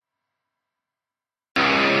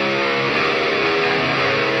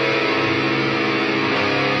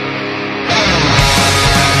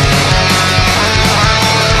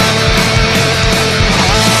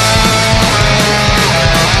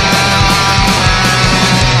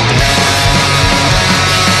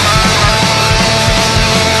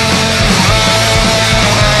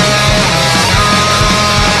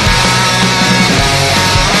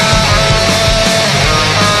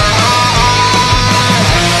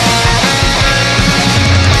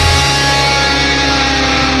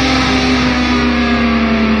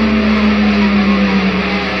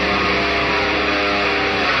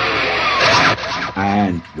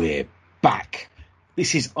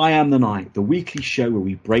This is I Am the Night, the weekly show where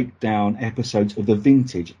we break down episodes of the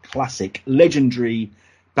vintage, classic, legendary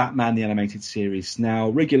Batman the Animated Series. Now,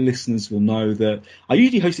 regular listeners will know that I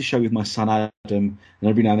usually host a show with my son Adam, and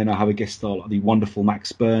every now and then I have a guest star like the wonderful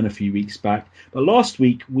Max Byrne a few weeks back. But last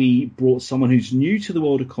week we brought someone who's new to the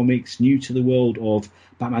world of comics, new to the world of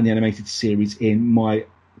Batman the Animated Series in my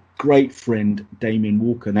great friend Damien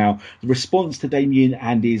Walker. Now, the response to Damien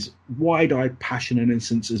and his wide-eyed passion and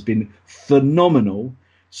innocence has been phenomenal,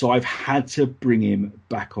 so I've had to bring him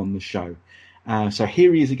back on the show. So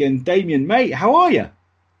here he is again. Damien, mate, how are you?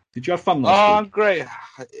 Did you have fun last week? I'm great.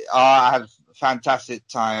 I had a fantastic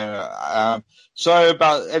time. Sorry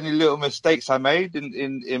about any little mistakes I made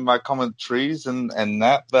in my commentaries and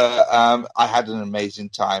that, but I had an amazing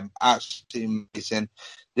time. Absolutely amazing.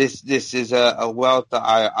 This is a world that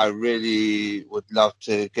I really would love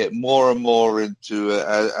to get more and more into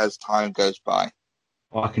as time goes by.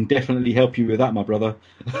 I can definitely help you with that, my brother.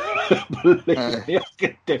 Believe me, I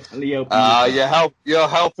can definitely help you. You're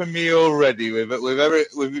helping me already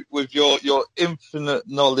with your infinite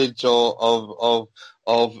knowledge of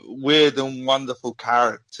weird and wonderful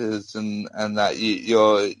characters and that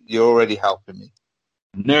you're already helping me.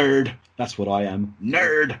 Nerd, that's what I am.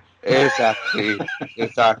 Nerd. Exactly.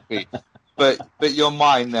 But you're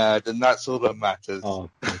my nerd, and that's all that matters. Oh,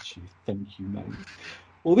 bless you. Thank you, mate.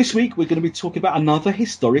 Well, this week we're going to be talking about another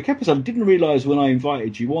historic episode. I didn't realise when I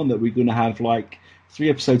invited you on that we're going to have like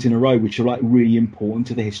 3 episodes in a row which are like really important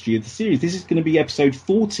to the history of the series. This is going to be episode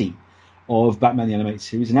 40 of Batman the Animated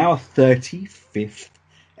Series, and our 35th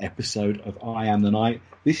episode of I Am the Night.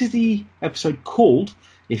 This is the episode called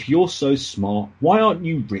If You're So Smart, Why Aren't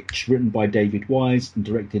You Rich? Written by David Wise and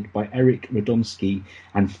directed by Eric Radomski,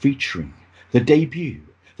 and featuring the debut,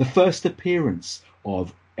 the first appearance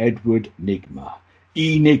of Edward Nygma.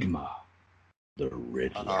 Enigma, the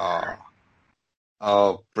Riddler.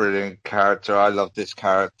 Oh, brilliant character. I love this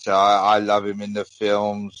character. I love him in the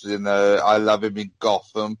films, I love him in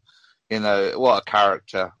Gotham. What a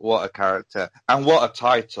character. And what a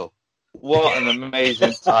title. What an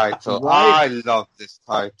amazing title. Right? I love this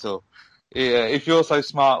title. Yeah, if you're so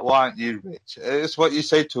smart, why aren't you rich? It's what you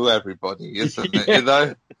say to everybody, isn't it?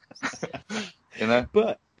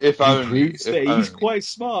 But if only. He's quite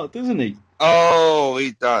smart, doesn't he? Oh,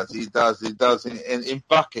 he does in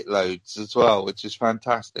bucket loads as well, which is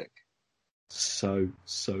fantastic. So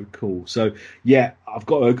cool. So, yeah, I've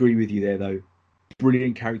got to agree with you there, though.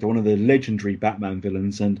 Brilliant character, one of the legendary Batman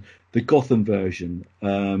villains, and the Gotham version,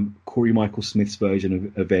 Corey Michael Smith's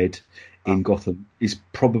version of Ed in Gotham is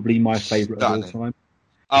probably my favourite of all time.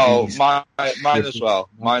 Oh, mine as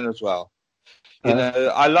well.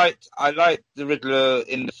 I liked the Riddler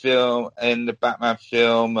in the film, in the Batman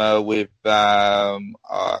film, with I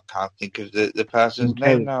can't think of the person's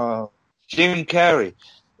name now. Jim Carrey.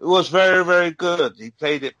 It was very, very good. He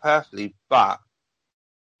played it perfectly, but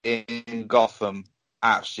in Gotham,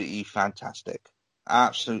 absolutely fantastic.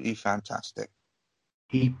 Absolutely fantastic.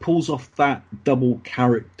 He pulls off that double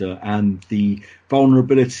character and the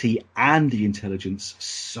vulnerability and the intelligence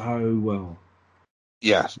so well.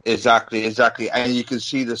 Yes, exactly. And you can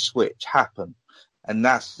see the switch happen. And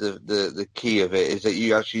that's the key of it, is that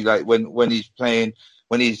you actually, like, when he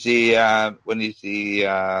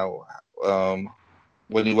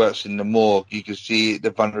works in the morgue, you can see the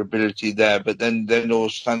vulnerability there, but then all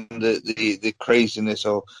of a sudden the craziness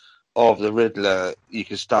of the Riddler you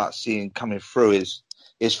can start seeing coming through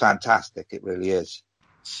is fantastic. It really is.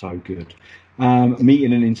 So good.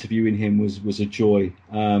 Meeting and interviewing him was a joy,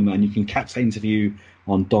 and you can catch that interview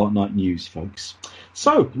on Dark Knight News, folks.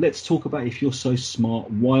 So let's talk about If You're So Smart,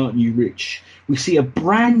 Why Aren't You Rich? We see a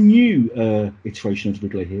brand new iteration of the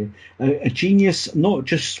Riddler here, a genius not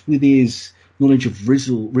just with his knowledge of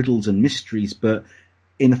riddles and mysteries, but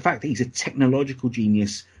in the fact that he's a technological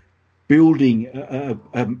genius building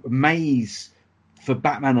a maze for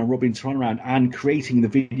Batman and Robin to run around and creating the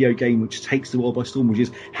video game which takes the world by storm, which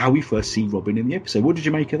is how we first see Robin in the episode. What did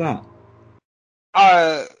you make of that?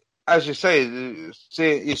 As you say,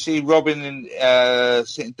 you see Robin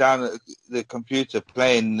sitting down at the computer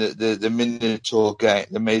playing the Minotaur game,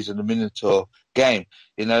 the Maze of the Minotaur game,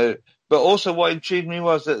 But also what intrigued me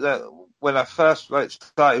was that when I first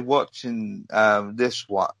started watching this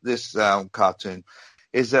cartoon,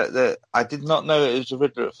 is that I did not know it was a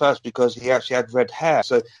Riddler at first because he actually had red hair.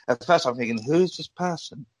 So at first I'm thinking, who's this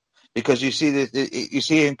person? Because you see you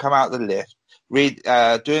see him come out the lift,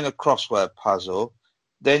 doing a crossword puzzle.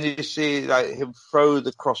 Then you see him throw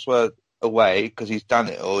the crossword away because he's done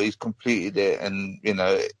it or he's completed it, and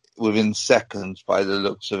within seconds by the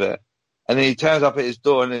looks of it. And then he turns up at his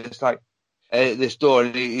door and it's like, this door,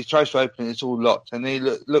 and he tries to open it. It's all locked, and he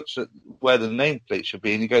looks at where the nameplate should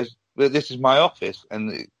be, and he goes, "Well, this is my office."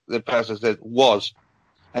 And the person said, "Was."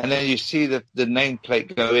 And then you see the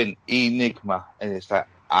nameplate go in, Enigma, and it's like,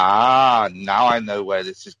 now I know where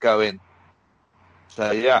this is going.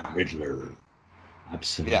 So, yeah. Riddler.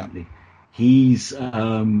 Absolutely. Yeah. He's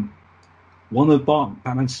one of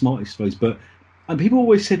Batman's smartest foes, and people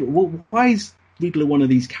always said, well, why is Riddler one of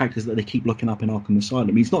these characters that they keep looking up in Arkham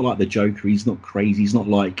Asylum? He's not like the Joker, he's not crazy, he's not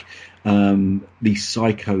like these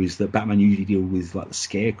psychos that Batman usually deal with, like the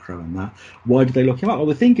Scarecrow and that. Why do they look him up?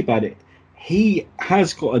 Well, think about it. He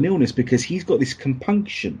has got an illness because he's got this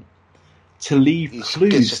compunction to leave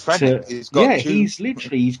clues. He's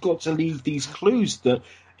got to leave these clues that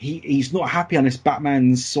he's not happy unless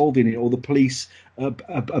Batman's solving it or the police are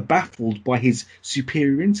baffled by his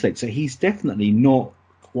superior intellect. So he's definitely not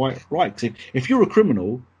quite right. So if you're a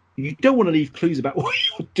criminal, you don't want to leave clues about what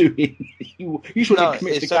you're doing. You should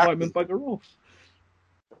commit the crime and bugger off.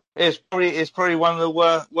 It's probably one of the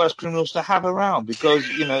worst criminals to have around, because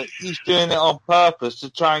he's doing it on purpose to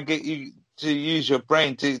try and get you to use your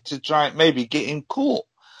brain to try and maybe get him caught.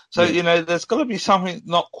 So there's got to be something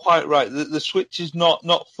not quite right. The switch is not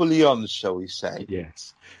fully on, shall we say?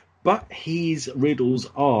 Yes, but his riddles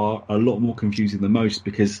are a lot more confusing than most,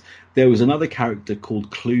 because there was another character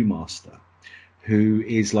called Clue Master, who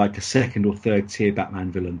is like a second or third tier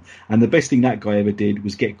Batman villain. And the best thing that guy ever did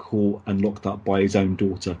was get caught and locked up by his own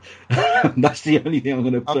daughter. That's the only thing I'm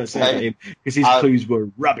going to say about him, because his clues were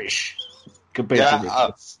rubbish compared to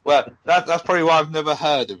Riddler's. Well, that's probably why I've never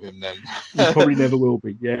heard of him then. He probably never will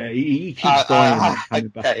be. Yeah, he keeps dying and coming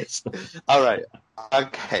back. All right.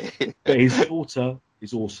 Okay. But his daughter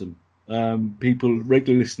is awesome.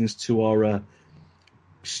 Regular listeners to our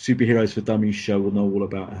Superheroes for Dummies show will know all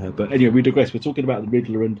about her. But anyway, we digress. We're talking about the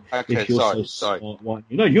Riddler, and if you're sorry.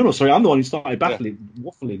 You're not sorry. I'm the one who started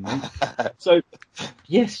waffling. Man. So,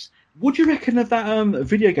 yes. What do you reckon of that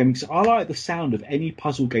video game? Because I like the sound of any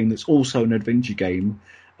puzzle game that's also an adventure game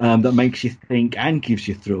that makes you think and gives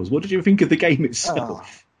you thrills. What did you think of the game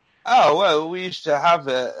itself? Oh well, we used to have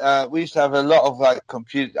a lot of like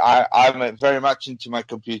computer. I'm very much into my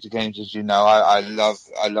computer games, as you know. I love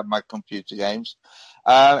my computer games.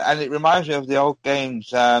 And it reminds me of the old games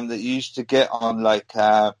that you used to get on like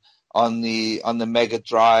on the Mega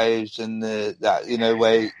Drives and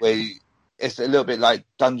where it's a little bit like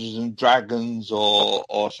Dungeons and Dragons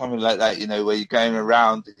or something like that, where you're going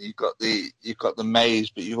around and you've got the maze,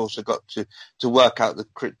 but you've also got to work out the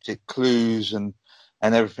cryptic clues and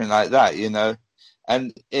everything like that,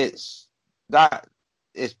 and it's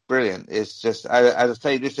brilliant. It's just, as I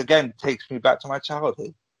say, this again takes me back to my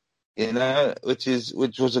childhood. Which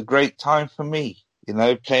was a great time for me,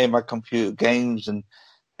 playing my computer games and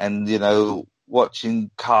watching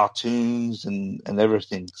cartoons and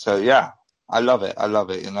everything. So yeah, I love it.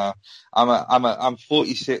 I'm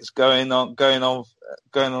 46, going on about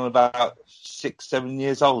 6-7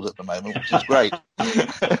 years old at the moment, which is great.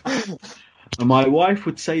 And my wife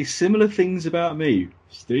would say similar things about me.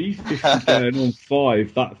 Steve, 50 going on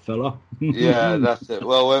 5, that fella. Yeah, that's it.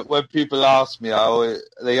 Well, when people ask me,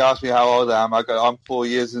 they ask me how old I am. I go, I'm 4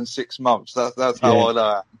 years and 6 months. That's how old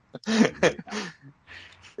I am.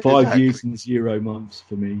 5 years and 0 months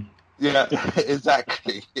for me. Yeah,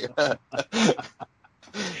 exactly.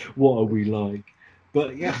 What are we like?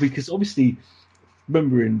 But yeah, because obviously,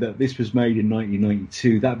 remembering that this was made in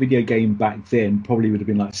 1992, that video game back then probably would have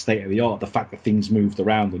been like state of the art. The fact that things moved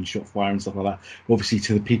around and shot fire and stuff like that. Obviously,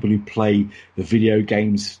 to the people who play the video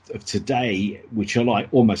games of today, which are like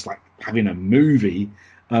almost like having a movie,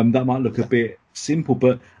 that might look a bit simple,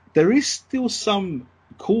 but there is still some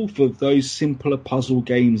call for those simpler puzzle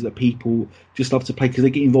games that people just love to play because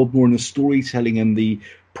they get involved more in the storytelling and the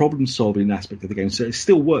problem solving aspect of the game. So it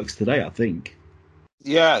still works today, I think.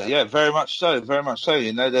 Yeah, very much so.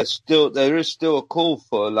 There is still a call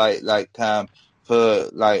for Dungeons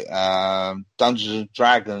and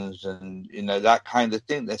Dragons and that kind of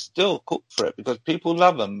thing. There's still a call for it because people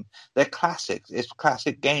love them. They're classics. It's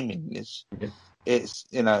classic gaming. It's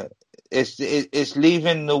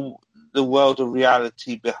leaving the world of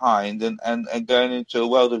reality behind and going into a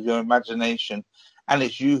world of your imagination, and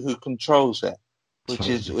it's you who controls it, which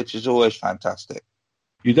is always fantastic.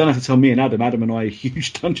 You don't have to tell me and Adam. Adam and I are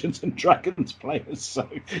huge Dungeons and Dragons players, so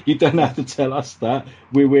you don't have to tell us that.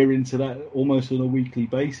 We're into that almost on a weekly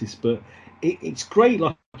basis. But it's great,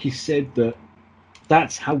 like you said,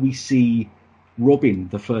 that's how we see Robin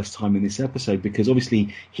the first time in this episode, because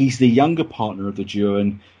obviously he's the younger partner of the duo,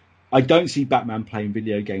 and I don't see Batman playing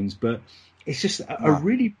video games, but it's just a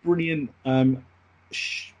really brilliant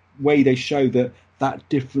way they show that that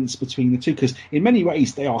difference between the two, because in many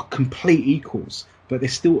ways they are complete equals, but they're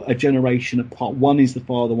still a generation apart. One is the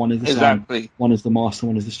father, one is the son, one is the master,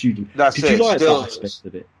 one is the student. Did you like that aspect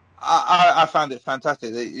of it? I found it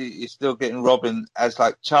fantastic that you're still getting Robin as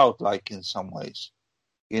like childlike in some ways.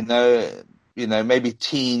 You know, maybe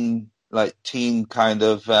teen kind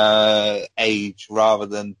of age rather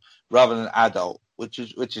than adult, which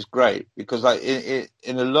is great, because like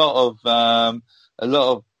in a lot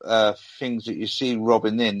of things that you see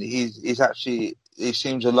Robin in, he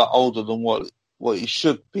seems a lot older than what he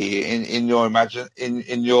should be in your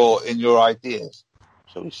in your ideas,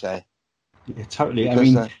 shall we say? Yeah, totally. Because, I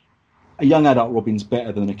mean, a young adult Robin's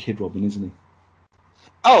better than a kid Robin, isn't he?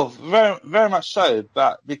 Oh, very, very much so.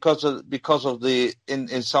 But because of the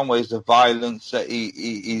in some ways the violence that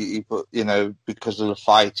he put, because of the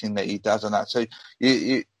fighting that he does and that. So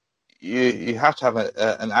you have to have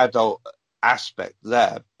an adult aspect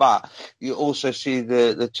there, but you also see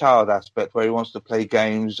the child aspect where he wants to play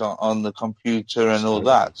games on the computer and all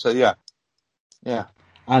that. So yeah.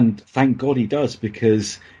 And thank God he does,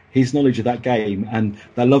 because his knowledge of that game and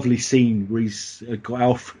that lovely scene where he's got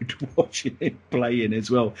Alfred watching him playing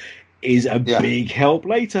as well is a big help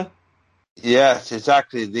later. Yes,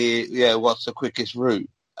 exactly. What's the quickest route?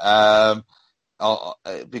 Because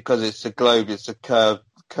it's a globe, it's a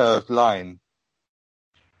curved line.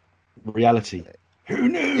 Reality. Who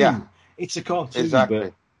knew? Yeah. It's a cartoon, exactly.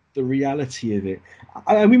 But the reality of it.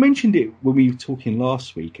 And we mentioned it when we were talking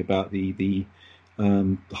last week about the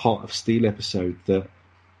Heart of Steel episode, that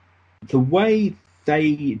the way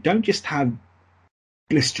they don't just have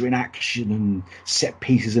blistering action and set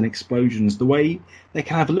pieces and explosions, the way they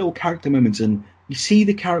can have little character moments, and you see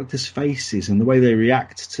the characters' faces and the way they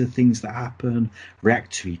react to things that happen,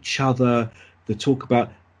 react to each other. They talk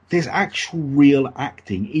about there's actual real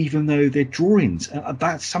acting, even though they're drawings.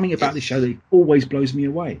 That's something about this show that always blows me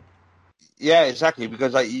away. Yeah, exactly,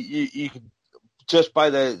 because like you can, just by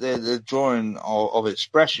the drawing of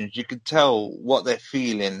expressions, you can tell what they're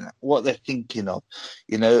feeling, what they're thinking of,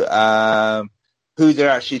 who they're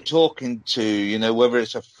actually talking to, whether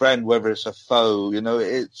it's a friend, whether it's a foe,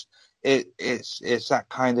 it's that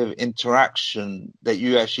kind of interaction that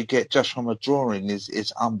you actually get just from a drawing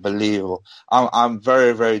is unbelievable. I'm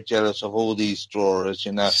very, very jealous of all these drawers,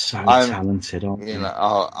 So talented, aren't they?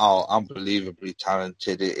 Unbelievably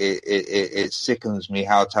talented. It sickens me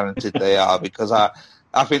how talented they are, because I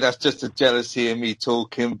think that's just a jealousy of me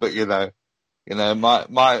talking, but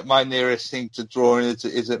my nearest thing to drawing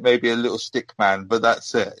is maybe a little stick man, but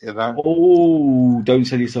that's it, Oh, don't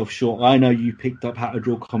sell yourself short. I know you picked up how to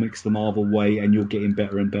draw comics the Marvel way, and you're getting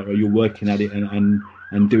better and better. You're working at it and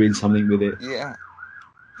doing something with it. Yeah.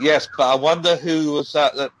 Yes, but I wonder who was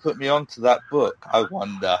that put me onto that book. I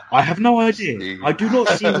wonder. I have no idea. I do not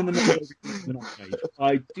see him on the page.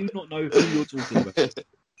 I do not know who you're talking about.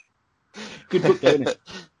 Good book, though, isn't it?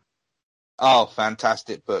 Oh,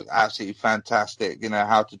 fantastic book! Absolutely fantastic.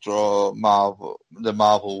 How to draw the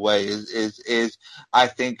Marvel way is I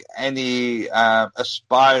think any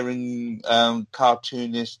aspiring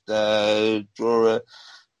cartoonist drawer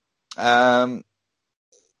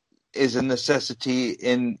is a necessity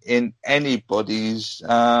in anybody's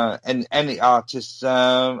in any artist's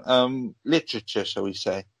literature, shall we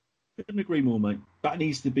say? Couldn't agree more, mate. That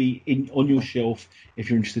needs to be on your shelf if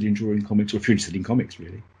you're interested in drawing comics, or if you're interested in comics,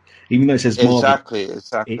 really. Even though it says Marvel,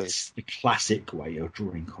 exactly. It's the classic way of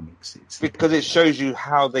drawing comics. It's because it shows you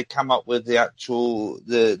how they come up with the actual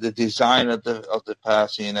the design of the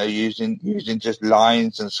person. Using just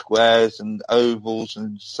lines and squares and ovals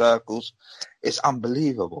and circles. It's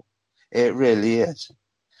unbelievable. It really is.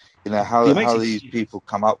 How these people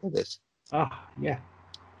come up with this. Yeah.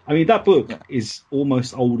 I mean, that book is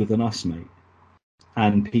almost older than us, mate,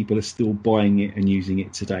 and people are still buying it and using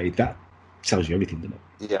it today. That tells you everything, doesn't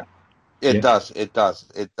it? Yeah. It does.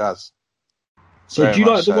 So Very do you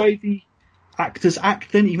like the so. way the actors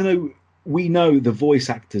act then? Even though we know the voice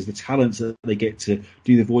actors, the talents that they get to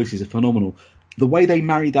do the voices are phenomenal, the way they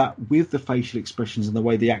marry that with the facial expressions and the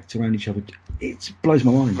way they act around each other, it blows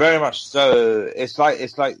my mind. Very much so. It's like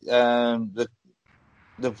the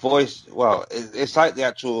voice. Well, it's like the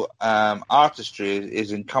actual artistry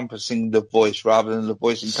is encompassing the voice rather than the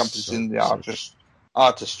voice encompassing the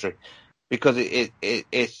artistry. Because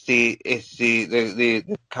it's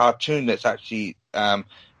the cartoon that's actually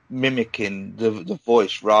mimicking the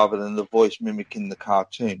voice rather than the voice mimicking the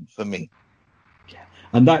cartoon for me. Yeah.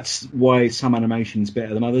 And that's why some animation is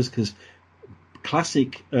better than others, because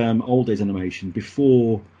classic old days animation,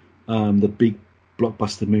 before the big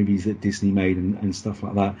blockbuster movies that Disney made and stuff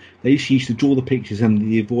like that, they used to draw the pictures and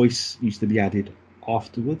the voice used to be added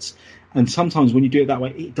afterwards. And sometimes when you do it that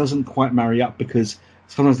way, it doesn't quite marry up because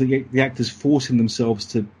sometimes the actors forcing themselves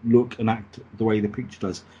to look and act the way the picture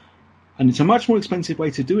does. And it's a much more expensive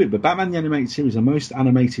way to do it. But Batman the Animated Series and most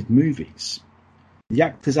animated movies, the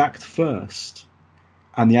actors act first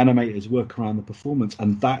and the animators work around the performance.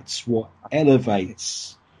 And that's what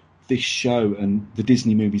elevates this show and the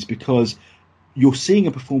Disney movies, because you're seeing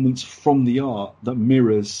a performance from the art that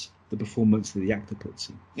mirrors the performance that the actor puts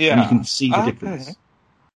in. Yeah. And you can see the difference.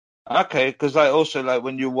 Okay, because also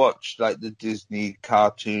when you watch the Disney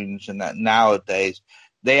cartoons and that nowadays,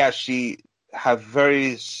 they actually have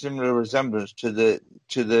very similar resemblance to the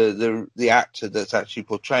actor that's actually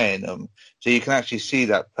portraying them. So you can actually see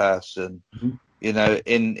that person, in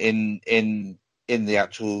the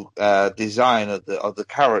actual design of the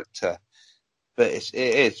character. But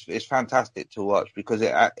it's fantastic to watch because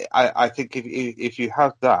I think if you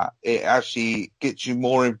have that, it actually gets you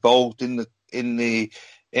more involved in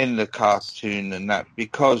the cartoon and that,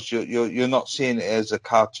 because you're not seeing it as a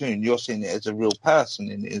cartoon, you're seeing it as a real person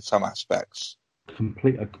in some aspects.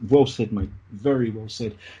 Well said, mate. Very well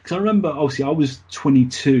said. Because I remember, obviously, I was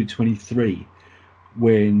 22, 23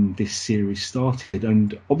 when this series started,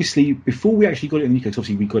 and obviously before we actually got it in the UK,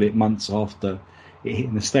 obviously we got it months after it hit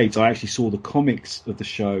in the States, I actually saw the comics of the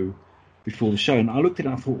show before the show, and I looked at it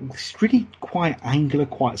and I thought, well, it's really quite angular,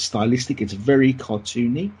 quite stylistic, it's very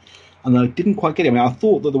cartoony, and I didn't quite get it. I mean, I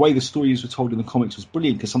thought that the way the stories were told in the comics was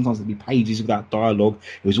brilliant, because sometimes there'd be pages without dialogue,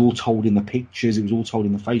 it was all told in the pictures, it was all told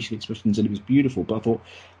in the facial expressions, and it was beautiful. But I thought,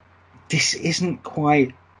 this isn't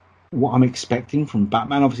quite what I'm expecting from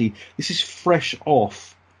Batman. Obviously, this is fresh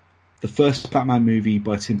off the first Batman movie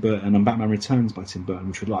by Tim Burton and Batman Returns by Tim Burton,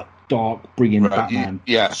 which were like dark, bringing Batman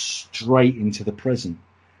straight into the present.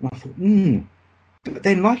 And I thought, But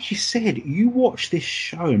then, like you said, you watch this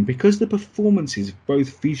show, and because the performances,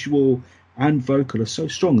 both visual and vocal, are so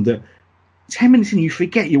strong that 10 minutes in, you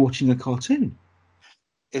forget you're watching a cartoon.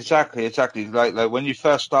 Exactly. Like when you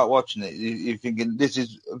first start watching it, you're thinking this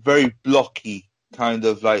is very blocky kind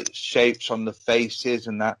of shapes on the faces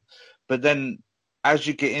and that. But then as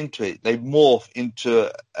you get into it, they morph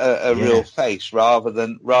into a real face rather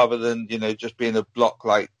than just being a block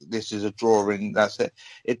like this is a drawing. That's it.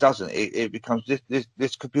 It doesn't. It becomes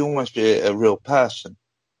this could be almost a real person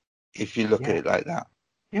if you look at it like that.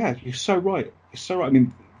 Yeah, you're so right. I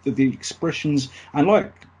mean, the expressions, and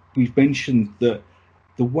like we've mentioned, that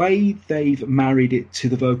the way they've married it to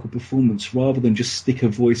the vocal performance rather than just stick a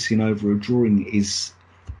voice in over a drawing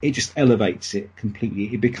it just elevates it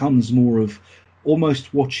completely. It becomes more of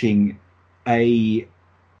almost watching a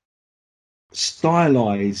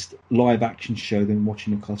stylized live action show than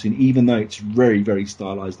watching a cartoon, even though it's very, very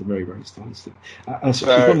stylized and very, very stylistic. It's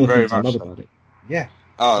one of the things I love about it. Yeah.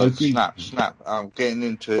 Oh, snap. I'm getting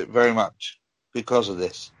into it very much because of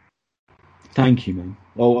this. Thank you, man.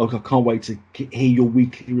 Oh, I can't wait to hear your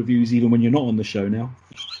weekly reviews even when you're not on the show now.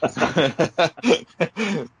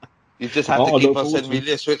 You just have to keep on sending me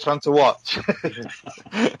lists which one to watch.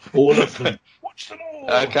 All of them. Watch them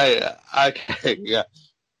all. Okay,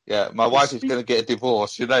 yeah. My wife is going to get a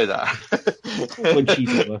divorce. You know that. When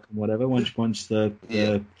she's at work and whatever. Once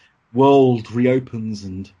the world reopens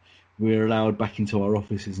and we're allowed back into our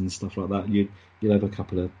offices and stuff like that, you'll have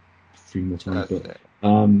a few more times. But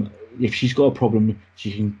if she's got a problem,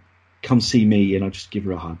 she can come see me and I'll just give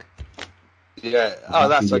her a hug. Yeah. Oh,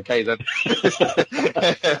 that's okay then.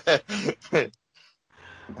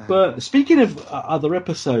 But speaking of other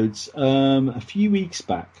episodes, a few weeks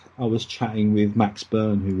back, I was chatting with Max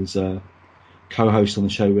Byrne, who was a co-host on the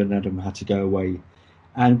show when Adam had to go away.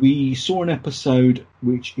 And we saw an episode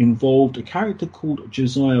which involved a character called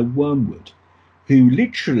Josiah Wormwood, who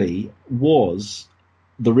literally was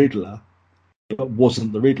the Riddler, but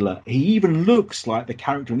wasn't the Riddler. He even looks like the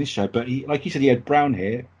character in this show, but like you said, he had brown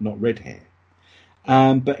hair, not red hair.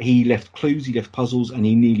 But he left clues, he left puzzles, and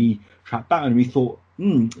he nearly trapped Batman. And we thought,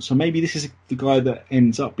 so maybe this is the guy that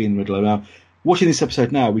ends up being the Riddler. Now, watching this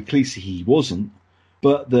episode now, we clearly see he wasn't,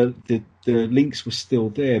 but the links were still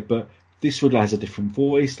there. But this Riddler has a different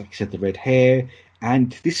voice, like you said, the red hair,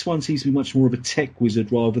 and this one seems to be much more of a tech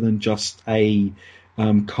wizard rather than just a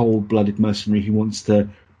cold-blooded mercenary who wants to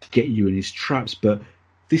get you in his traps. But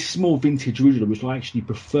this more vintage Riddler, which I actually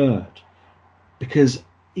preferred, because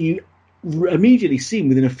you immediately see him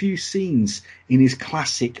within a few scenes in his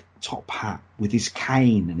classic top hat with his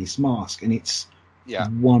cane and his mask, and it's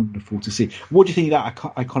wonderful to see. What do you think of that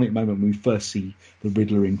iconic moment when we first see the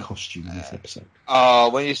Riddler in costume in this episode?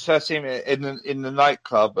 When you first see him in the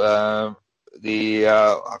nightclub, I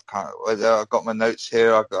got my notes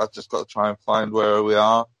here. I've just got to try and find where we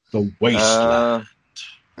are. The Wasteland.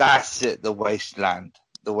 That's it, the Wasteland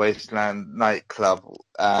nightclub.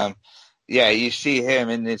 You see him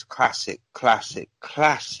in his classic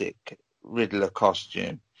Riddler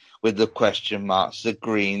costume with the question marks, the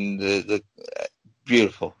green, the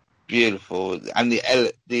beautiful, and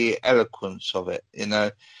the eloquence of it,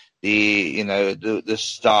 the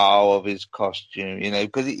style of his costume,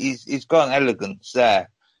 because he's got an elegance there.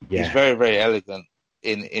 Yeah. He's very, very elegant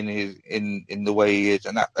in the way he is,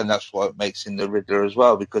 and that's what makes him the Riddler as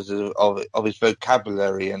well, because of his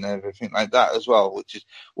vocabulary and everything like that as well, which is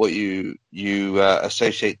what you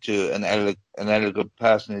associate to an elegant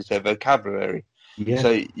person is their vocabulary. Yeah.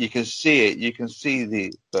 So you can see it. You can see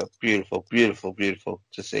the beautiful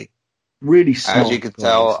to see. Really smart. As you can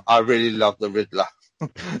tell, I really love the Riddler.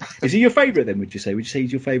 Is he your favourite then? Would you say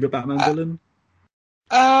he's your favourite Batman villain?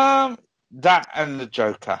 That and the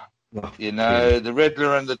Joker. Oh, the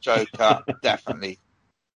Riddler and the Joker, definitely.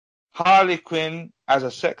 Harley Quinn as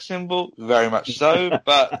a sex symbol, very much so,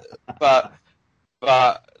 but the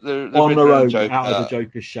on Riddler her own, and Joker, out of the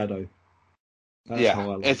Joker's shadow. That's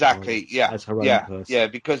how I like exactly. Harley. As her own person. Yeah,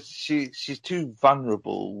 because she's too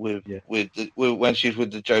vulnerable with when she's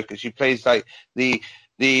with the Joker. She plays like the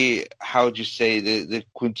how would you say the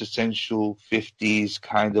quintessential 50s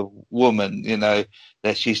kind of woman,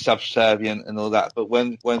 that she's subservient and all that. But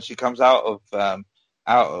when she comes out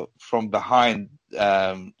from behind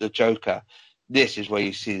the Joker, this is where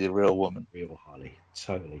you see the real woman, real Harley.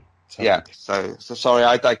 Totally. Yeah. So sorry,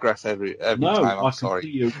 I digress every time. I'm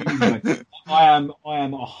sorry. I am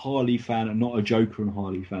a Harley fan and not a Joker and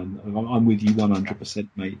Harley fan. I'm with you 100%,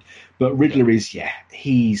 mate. But Riddler is,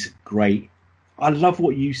 he's great. I love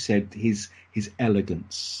what you said. His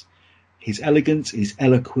elegance, his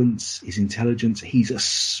eloquence, his intelligence. He's a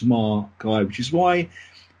smart guy, which is why,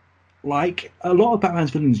 like a lot of Batman's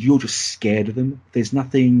villains, you're just scared of them. There's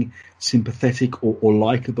nothing sympathetic or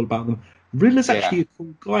likable about them. Riddler's actually a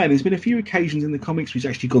cool guy, and there's been a few occasions in the comics where he's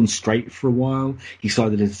actually gone straight for a while. He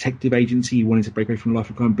started a detective agency, he wanted to break away from life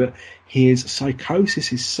of crime, but his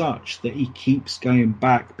psychosis is such that he keeps going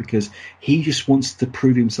back because he just wants to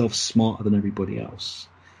prove himself smarter than everybody else.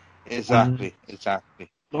 Exactly.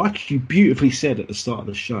 Like you beautifully said at the start of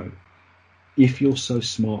the show, if you're so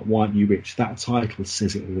smart, why aren't you rich? That title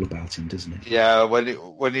says it all about him, doesn't it? Yeah, when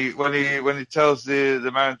he tells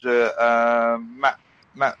the manager,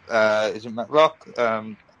 Matt, is it Matlock?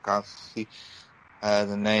 I can't see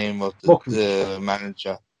the name of the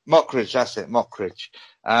manager. Mockridge, that's it, Mockridge.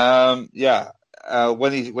 When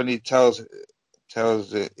he tells him,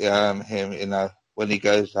 when he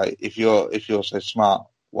goes like, if you're so smart,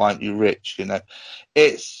 why aren't you rich?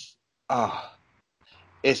 It's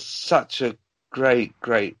such a great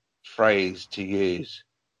phrase to use.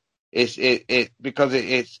 Because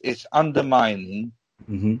it's undermining.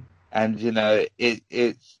 Mm-hmm. And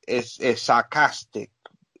it's sarcastic,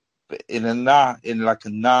 but in like a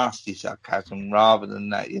nasty sarcasm rather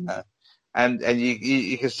than that, And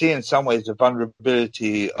you can see in some ways the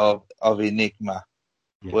vulnerability of Enigma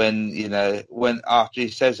when after he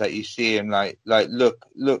says that, you see him like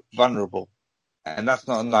look vulnerable, and that's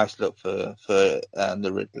not a nice look for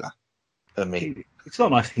the Riddler for me. It's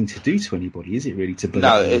not a nice thing to do to anybody, is it? Really, to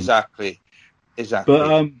no, exactly.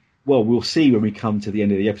 But well, we'll see when we come to the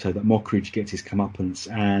end of the episode that Mockridge gets his comeuppance,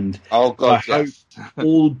 and I hope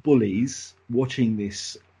all bullies watching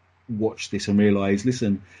this watch this and realise,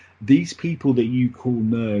 listen, these people that you call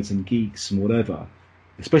nerds and geeks and whatever,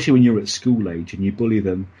 especially when you're at school age and you bully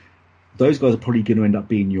them, those guys are probably going to end up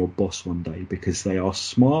being your boss one day because they are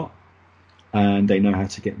smart and they know how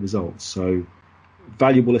to get results. So,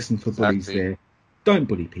 valuable lesson for bullies there. Don't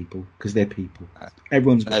bully people because they're people.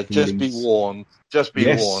 Everyone's got feelings. Just be warned.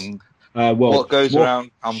 Warned. What goes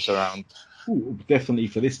around comes around. Ooh, definitely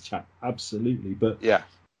for this chap, absolutely. But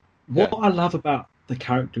I love about the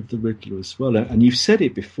character of the Riddler as well, and you've said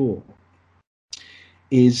it before,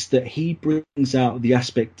 is that he brings out the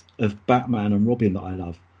aspect of Batman and Robin that I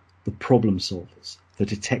love, the problem solvers, the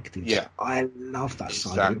detectives. Yeah. I love that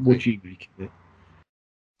side of it. What do you make of it?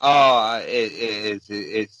 Oh, it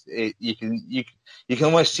is. You can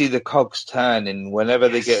almost see the cogs turning whenever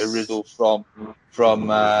they get a riddle from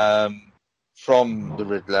the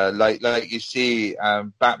Riddler. Like you see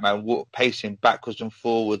Batman pacing backwards and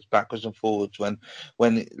forwards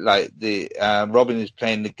when like the Robin is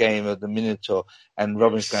playing the game of the Minotaur and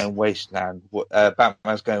Robin's going wasteland.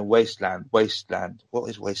 Batman's going wasteland. What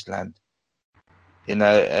is wasteland? And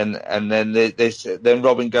then then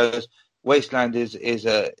Robin goes, wasteland is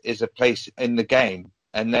a place in the game,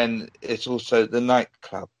 and then it's also the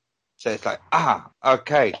nightclub. So it's like,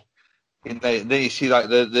 okay. Then you see like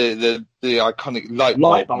the iconic light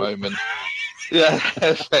bulb moment. Yeah.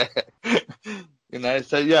 You know,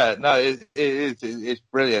 so yeah, no, it's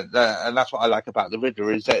brilliant, and that's what I like about the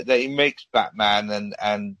Riddler is that he makes Batman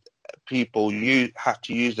and people you have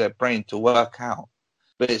to use their brain to work out,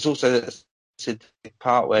 but it's also a sadistic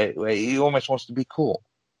part where he almost wants to be caught.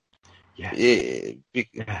 Yeah.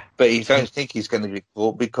 Yeah, but he don't think he's going to be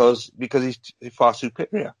caught because he's far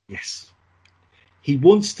superior. Yes. He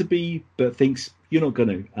wants to be, but thinks you're not going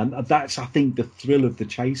to. And that's, I think, the thrill of the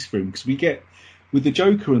chase for him. Because we get, with the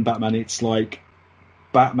Joker and Batman, it's like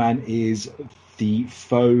Batman is the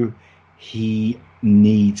foe he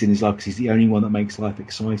needs in his life because he's the only one that makes life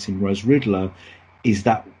exciting. Whereas Riddler is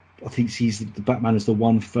that, I think sees the Batman as the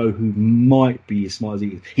one foe who might be as smart as he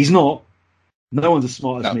is. He's not. No one's as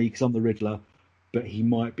smart as me because I'm the Riddler, but he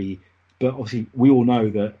might be. But obviously, we all know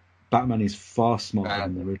that Batman is far smarter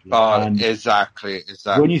than the Riddler. And exactly.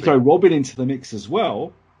 When you throw Robin into the mix as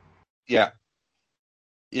well, yeah,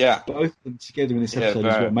 both of them together in this episode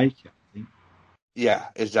is what make it. I think. Yeah,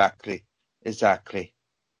 exactly. So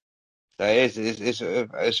it's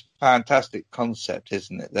a fantastic concept,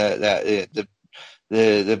 isn't it?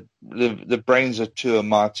 The brains of two are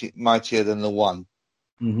mightier than the one.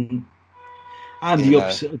 Mm-hmm. And the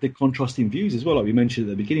opposite of the contrasting views as well, like we mentioned at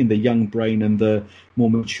the beginning, the young brain and the more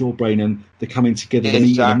mature brain, and they're coming together, the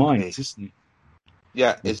meeting the minds, isn't it?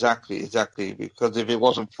 Yeah, exactly. Because if it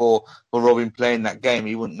wasn't for Robin playing that game,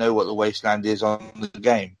 he wouldn't know what the Wasteland is on the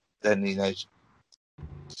game. Then he knows.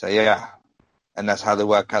 So yeah, and that's how they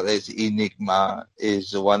work out that Enigma is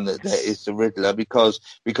the one that is the Riddler because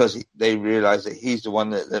they realise that he's the one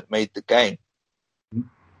that made the game.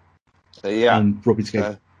 So yeah, and Robin's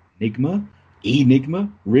going,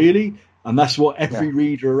 Enigma, really? And that's what every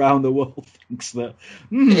reader around the world thinks that.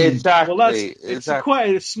 Exactly. Well, it's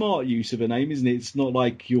quite a smart use of a name, isn't it? It's not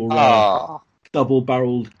like your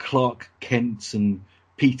double-barreled Clark Kents and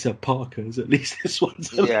Peter Parkers. At least this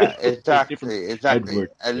one's exactly.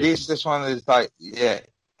 Edward. At least this one is like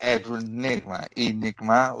Edward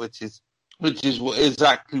Enigma, which is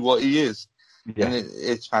exactly what he is, and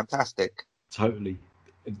it's fantastic. Totally.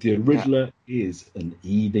 The Riddler is an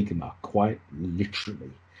enigma, quite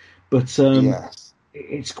literally. But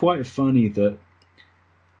it's quite funny that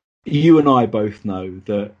you and I both know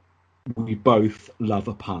that we both love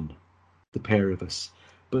a pun, the pair of us.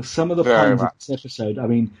 But some of the puns in this episode, I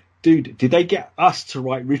mean, dude, did they get us to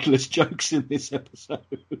write Riddler's jokes in this episode?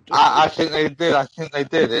 I think they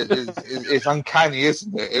did. It's uncanny,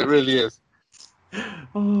 isn't it? It really is.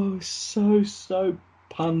 Oh, so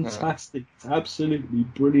fantastic. It's absolutely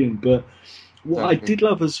brilliant. But what I did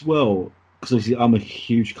love as well, because obviously I'm a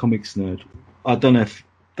huge comics nerd, I don't know if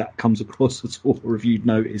that comes across at all or if you'd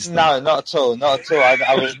noticed that. No, not at all.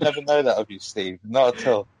 I would never know that of you, Steve. Not at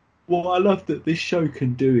all. What I love that this show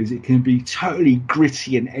can do is it can be totally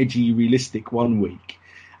gritty and edgy, realistic one week.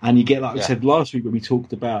 And you get, like I said last week when we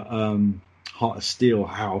talked about Heart of Steel,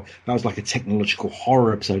 how that was like a technological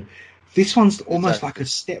horror episode. This one's almost like a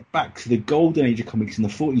step back to the golden age of comics in the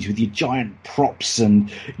 40s with your giant props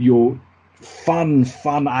and your fun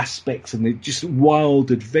aspects and just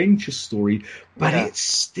wild adventure story, but it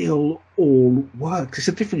still all works. It's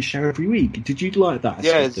a different show every week. Did you like that?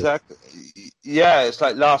 Yeah, exactly. Yeah, it's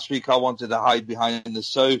like last week I wanted to hide behind the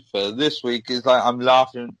sofa. This week is like I'm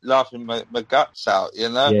laughing my guts out,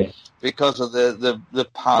 because of the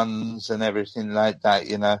puns and everything like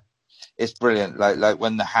that, It's brilliant. Like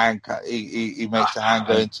when the hand he makes the hand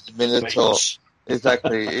go into the Minotaur.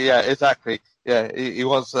 Exactly. Yeah, exactly. Yeah, he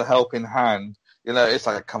wants a helping hand. It's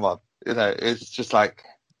like, come on. It's just like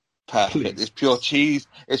perfect. It's pure cheese.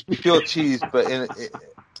 But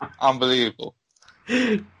unbelievable.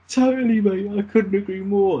 Totally, mate. I couldn't agree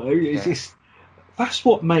more. That's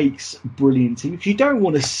what makes brilliant TV. You don't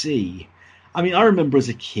want to see. I mean, I remember as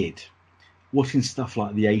a kid watching stuff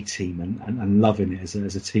like the A-Team and loving it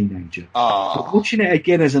as a teenager. But watching it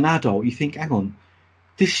again as an adult, you think, hang on,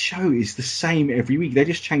 this show is the same every week. They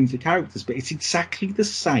just change the characters, but it's exactly the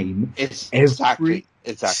same every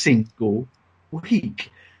single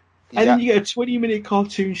week. And then you get a 20-minute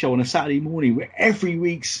cartoon show on a Saturday morning where every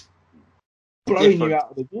week's blowing you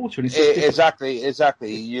out of the water. And it's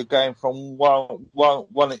exactly. You're going from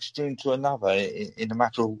one extreme to another in a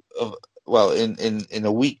matter of, in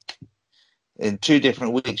a week. In 2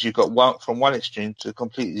 different weeks, you've got from one extreme to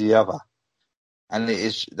completely the other. And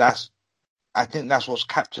I think that's what's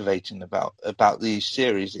captivating about these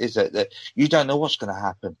series is that you don't know what's going to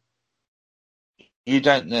happen. You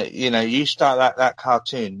don't know, you start that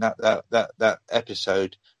cartoon, that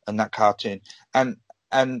episode and that cartoon, and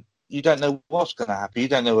you don't know what's going to happen. You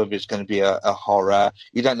don't know whether it's going to be a horror.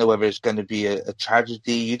 You don't know whether it's going to be a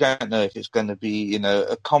tragedy. You don't know if it's going to be,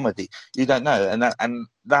 a comedy. You don't know, and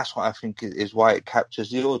that's what I think is why it captures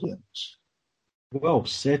the audience. Well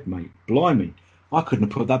said, mate. Blimey, I couldn't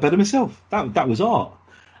have put that better myself. That was art.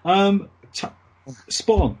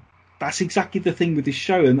 Spot on. That's exactly the thing with this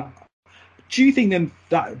show. And do you think then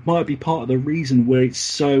that might be part of the reason where it's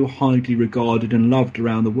so highly regarded and loved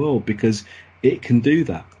around the world, because it can do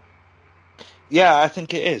that? Yeah, I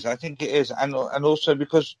think it is. And also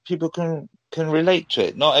because people can relate to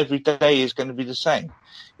it. Not every day is going to be the same.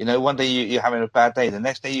 One day you're having a bad day, the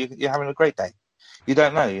next day you're having a great day. You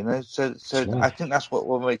don't know, So I think that's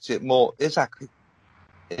what makes it more exactly.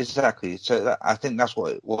 So I think that's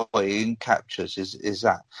what it captures is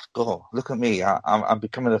that. God, look at me! I'm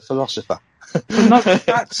becoming a philosopher. No,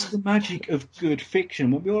 that's the magic of good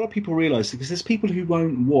fiction. What a lot of people realise, because there's people who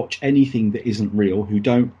won't watch anything that isn't real, who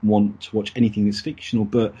don't want to watch anything that's fictional.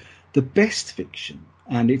 But the best fiction,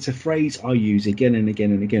 and it's a phrase I use again and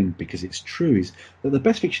again and again because it's true, is that the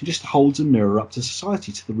best fiction just holds a mirror up to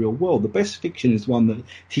society, to the real world. The best fiction is one that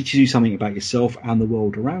teaches you something about yourself and the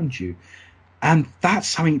world around you. And that's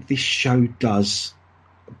something this show does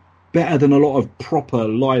better than a lot of proper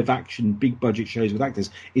live action, big budget shows with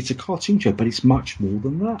actors. It's a cartoon show, but it's much more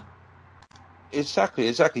than that.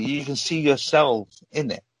 Exactly. You can see yourself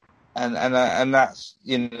in it, and that's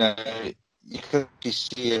you can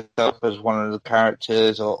see yourself as one of the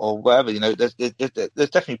characters or whatever. There's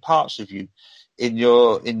definitely parts of you in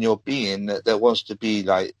your being that wants to be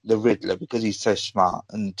like the Riddler because he's so smart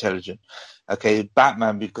and intelligent. Okay,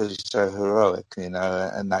 Batman because he's so heroic, and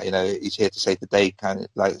that he's here to save the day, kind of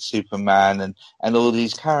like Superman and all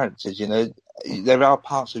these characters. There are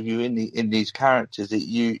parts of you in these characters that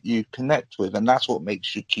you connect with, and that's what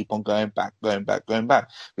makes you keep on going back,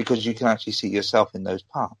 because you can actually see yourself in those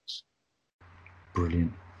parts.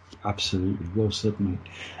 Brilliant, absolutely well said, mate.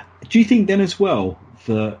 Do you think then as well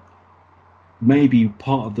that maybe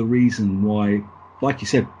part of the reason why, like you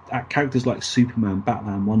said, characters like Superman,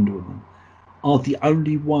 Batman, Wonder Woman are the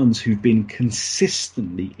only ones who've been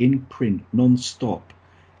consistently in print non-stop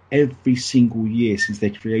every single year since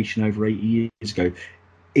their creation over 80 years ago,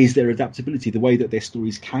 is their adaptability, the way that their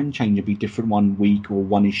stories can change and be different one week or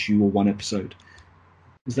one issue or one episode?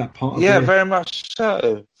 Is that part of it? Very much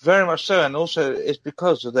so. And also it's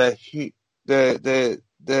because of their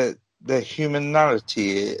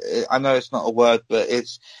humanity. I know it's not a word, but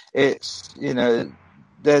it's there's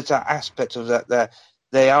that aspect of that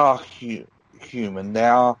they are human. They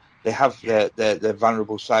have their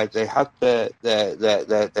vulnerable sides. They have their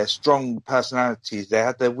strong personalities. They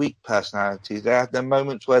have their weak personalities. They have their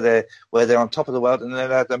moments where they're on top of the world, and then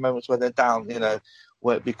they have their moments where they're down.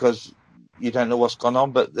 Because you don't know what's gone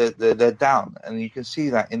on, but they're down, and you can see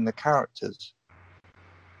that in the characters.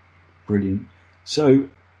 Brilliant. So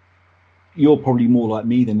you're probably more like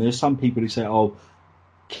me then. There's some people who say, "Oh,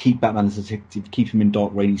 keep Batman as a detective, keep him in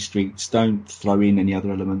dark, rainy streets. Don't throw in any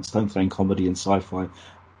other elements. Don't throw in comedy and sci-fi."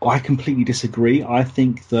 I completely disagree. I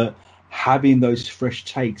think that having those fresh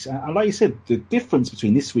takes, and like you said, the difference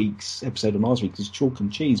between this week's episode and last week's is chalk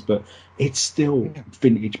and cheese, but it's still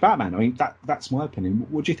vintage Batman. I mean, that's my opinion.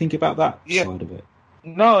 What do you think about that side of it?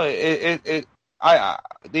 No,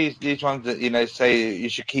 these ones that say you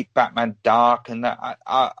should keep Batman dark, and that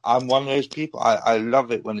I'm one of those people. I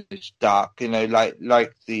love it when it's dark, like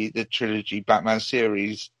the trilogy Batman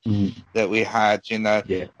series that we had.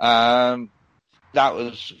 That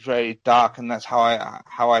was very dark, and that's how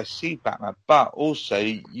I see Batman. But also,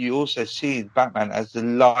 you also see Batman as the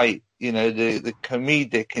light, the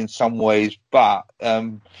comedic in some ways, but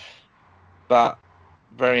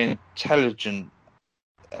very intelligent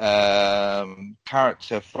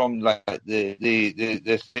character from like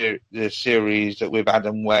the series that with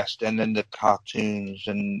Adam West, and then the cartoons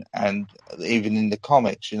and even in the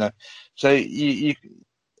comics. So you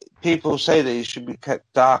people say that it should be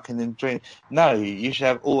kept dark and in dream. No, you should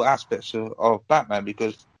have all aspects of Batman,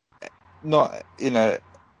 because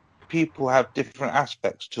people have different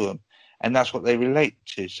aspects to them, and that's what they relate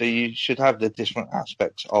to. So you should have the different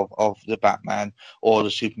aspects of the Batman or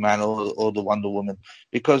the Superman or the Wonder Woman,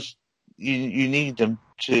 because you need them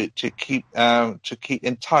to keep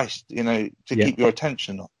enticed, to keep your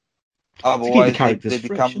attention on. Otherwise, they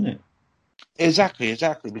become fresh, Exactly,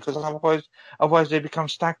 because otherwise they become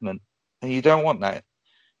stagnant, and you don't want that.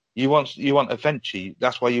 You want adventure.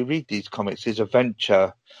 That's why you read these comics, is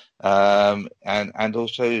adventure, and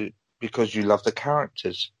also because you love the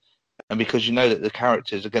characters, and because you know that the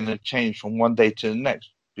characters are going to change from one day to the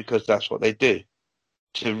next, because that's what they do.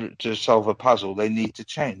 To solve a puzzle, they need to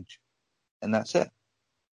change, and that's it.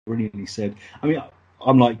 brilliantly said. I mean,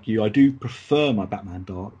 I'm like you. I do prefer my Batman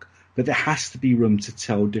Dark, but there has to be room to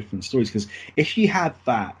tell different stories, because if you had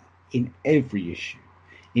that in every issue,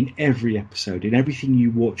 in every episode, in everything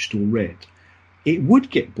you watched or read, it would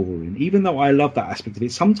get boring. Even though I love that aspect of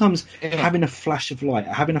it, sometimes having a flash of light,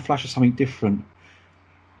 having a flash of something different.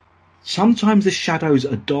 Sometimes the shadows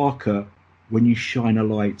are darker when you shine a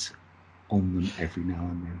light on them every now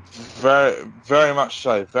and then. Very, very much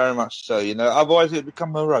so. Very much so. You know, otherwise it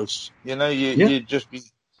become morose. You know, you just be,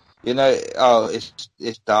 you know, oh,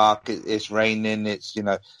 it's dark, it's raining, it's, you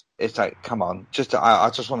know, it's like, come on, I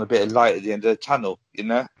just want a bit of light at the end of the tunnel. You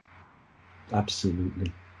know.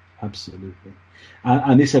 Absolutely.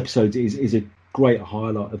 And this episode is a great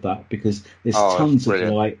highlight of that, because there's tons of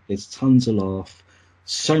light, there's tons of laugh,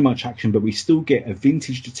 so much action, but we still get a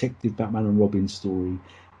vintage detective Batman and Robin story,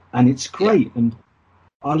 and it's great. Yeah. And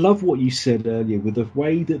I love what you said earlier with the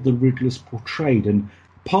way that the Riddler's portrayed, and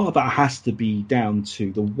part of that has to be down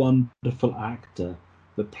to the wonderful actor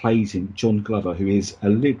that plays him, John Glover, who is a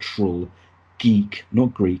literal geek,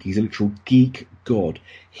 not Greek, he's a literal geek god.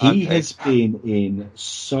 He has been in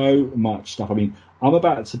so much stuff. I mean, I'm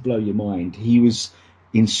about to blow your mind. He was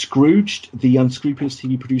in Scrooged, the unscrupulous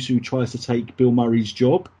TV producer who tries to take Bill Murray's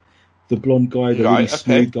job, the blonde guy, the really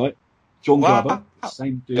smooth guy. John Glover,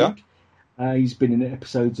 same dude. Yeah. He's been in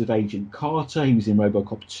episodes of Agent Carter. He was in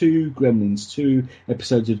RoboCop 2, Gremlins 2,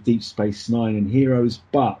 episodes of Deep Space Nine and Heroes.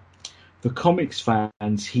 But for comics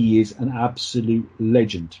fans, he is an absolute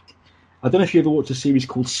legend. I don't know if you ever watched a series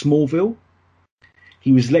called Smallville.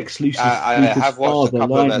 He was Lex Luthor's father,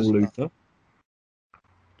 Lionel Luthor.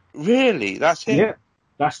 Really? That's him? Yeah,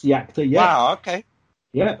 that's the actor, yeah. Wow, okay.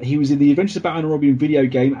 Yeah, he was in the Adventures of Batman and Robin video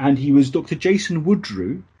game, and he was Dr. Jason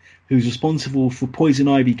Woodrue, who's responsible for Poison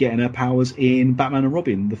Ivy getting her powers in Batman and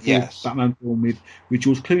Robin, the fourth Batman film with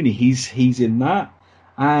George Clooney. He's in that.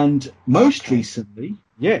 And most recently,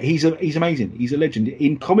 he's amazing. He's a legend.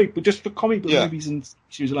 In comic, but just for comic book movies and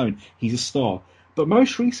series alone, he's a star. But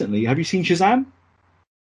most recently, have you seen Shazam?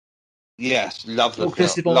 Yes, love the Dr.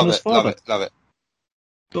 film. Love it.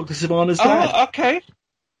 Dr. Sivana's dad. Oh, okay.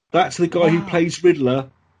 That's the guy who plays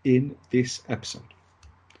Riddler in this episode.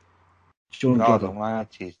 John Glover.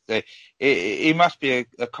 He must be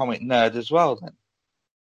a comic nerd as well, then.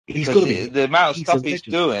 He's got to be. The amount of stuff he's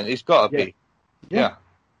doing, he's got to be. Yeah.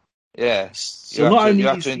 So not only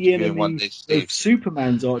is he the enemy of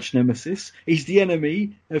Superman's arch nemesis, he's the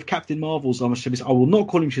enemy of Captain Marvel's arch nemesis. I will not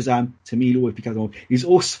call him Shazam. To me, he'll always be Captain Marvel. He's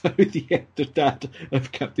also the dad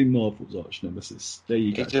of Captain Marvel's arch nemesis. There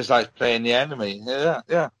you go. He just likes playing the enemy.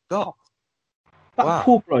 Yeah. God. That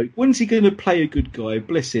poor bloke. When's he going to play a good guy?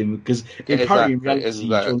 Bless him. Because apparently in reality,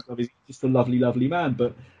 John Glover is just a lovely, lovely man.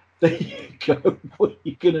 But there you go. What are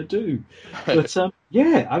you going to do? But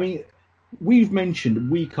I mean, we've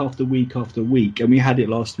mentioned week after week after week, and we had it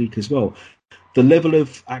last week as well, the level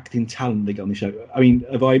of acting talent they get on the show. I mean,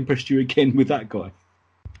 have I impressed you again with that guy?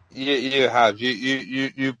 You have.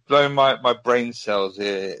 You've blown my brain cells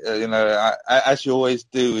here. You know, as you always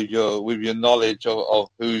do with your knowledge of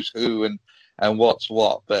who's who and what's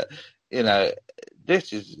what. But you know,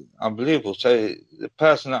 this is unbelievable. So the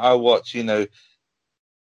person that I watch, you know,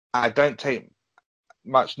 I don't take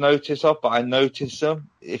much notice of, but I notice them,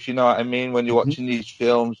 if you know what I mean, when you're watching these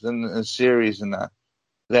films and series and that.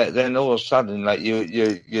 Then all of a sudden, like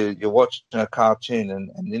you're watching a cartoon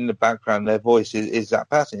and in the background their voice is that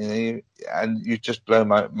person, and you just blow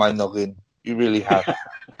my noggin. You really have.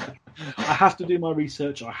 I have to do my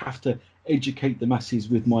research. I have to educate the masses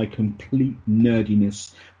with my complete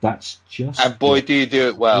nerdiness. That's just. And boy, do you do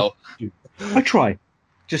it well. I try.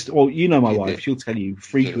 You know my wife. She'll tell you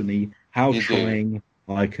frequently how trying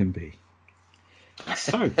I can be.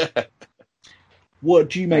 So.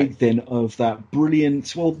 What do you make then of that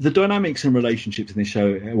brilliant? Well, the dynamics and relationships in this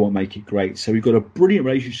show are what make it great. So we've got a brilliant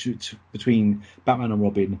relationship between Batman and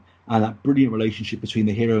Robin, and that brilliant relationship between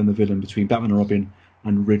the hero and the villain, between Batman and Robin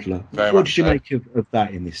and Riddler. What did you make of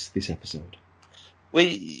that in this episode?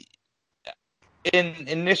 In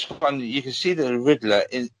this one, you can see that the Riddler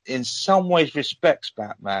in some ways respects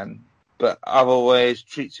Batman, but other ways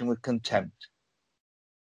treats him with contempt.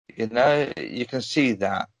 You know, you can see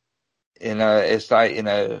that. You know, it's like, you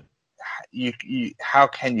know, you how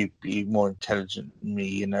can you be more intelligent than me?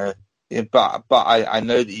 You know, but I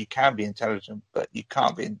know that you can be intelligent, but you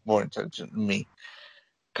can't be more intelligent than me,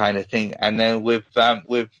 kind of thing. And then with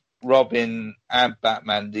Robin and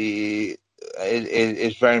Batman,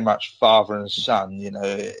 it's very much father and son. You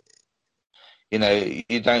know,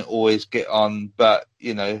 you don't always get on, but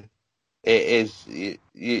you know, it is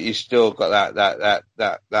you still got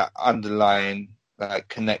that underlying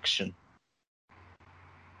connection.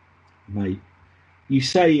 Mate, you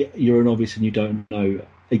say you're a novice and you don't know.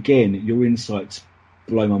 Again, your insights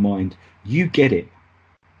blow my mind. You get it.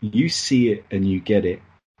 You see it and you get it.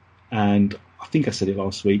 And I think I said it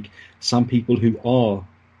last week. Some people who are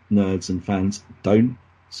nerds and fans don't.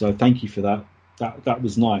 So thank you for that. That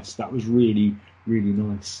was nice. That was really, really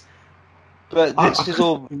nice. But this is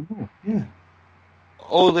all. Yeah.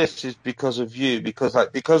 All this is because of you. Because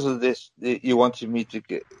of this, you wanted me to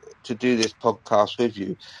do this podcast with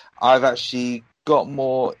you. I've actually got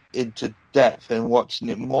more into depth and watching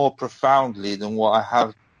it more profoundly than what I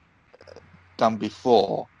have done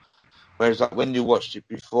before. Whereas like when you watched it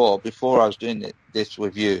before I was doing this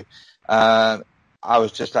with you, I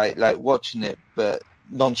was just like watching it, but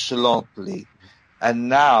nonchalantly. And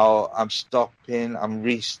now I'm stopping, I'm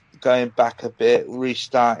going back a bit,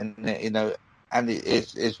 restarting it, you know, and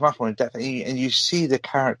it's much more in depth. And you see the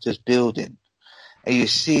characters building, and you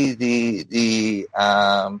see the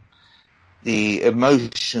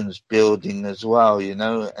emotions building as well, you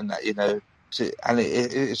know, and that, you know,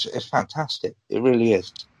 it's fantastic. It really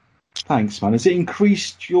is. Thanks, man. Has it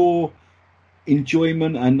increased your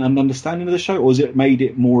enjoyment and understanding of the show, or has it made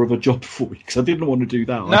it more of a job for you? Because I didn't want to do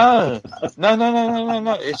that. No.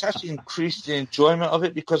 It's actually increased the enjoyment of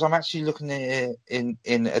it because I'm actually looking at it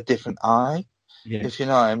in a different eye, if you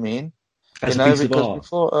know what I mean. As you a know, piece because of art.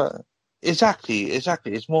 before, exactly.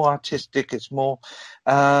 It's more artistic. It's more,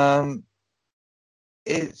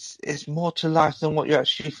 it's more to life than what you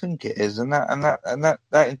actually think it is, and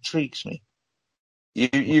that intrigues me.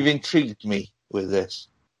 You've intrigued me with this,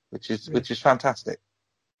 which is fantastic.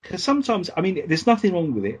 Because sometimes, I mean, there's nothing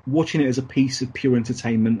wrong with it. Watching it as a piece of pure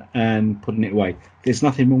entertainment and putting it away, there's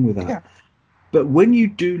nothing wrong with that. Yeah. But when you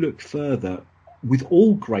do look further, with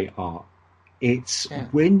all great art, it's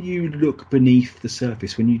when you look beneath the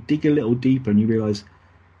surface, when you dig a little deeper and you realise,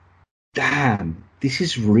 damn, this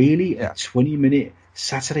is really a 20-minute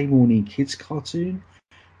Saturday morning kids cartoon.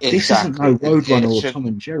 Exactly. This isn't no Roadrunner or Tom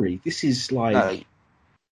and Jerry. This is like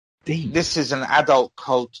deep. This is an adult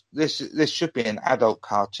cult. This should be an adult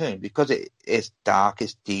cartoon because it's dark,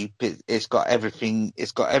 it's deep, it's got everything.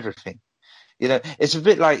 It's got everything. You know, it's a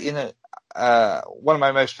bit like, you know, one of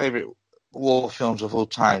my most favorite war films of all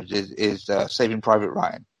time is Saving Private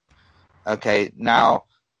Ryan. Okay, now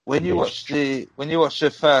when you watch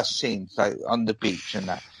the first scenes like on the beach and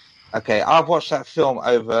that. Okay, I've watched that film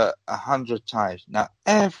over 100 times. Now,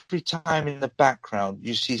 every time in the background,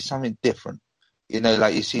 you see something different. You know,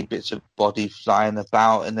 like you see bits of body flying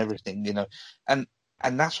about and everything, you know. And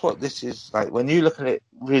that's what this is like. When you look at it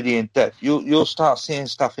really in depth, you'll start seeing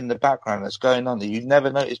stuff in the background that's going on that you've never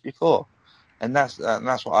noticed before. And that's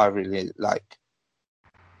what I really like.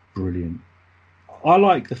 Brilliant. I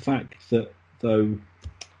like the fact that, though,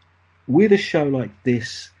 with a show like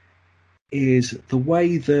this, is the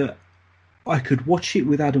way that I could watch it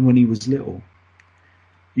with Adam when he was little.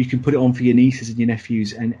 You can put it on for your nieces and your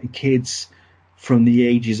nephews and kids from the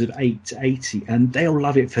ages of 8 to 80, and they'll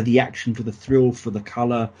love it for the action, for the thrill, for the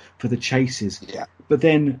colour, for the chases. Yeah. But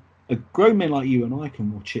then a grown man like you and I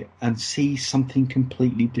can watch it and see something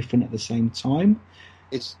completely different at the same time.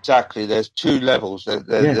 Exactly. There's two levels. There's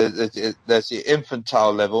the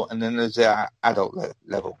infantile level, and then there's the adult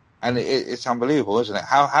level. And it's unbelievable, isn't it?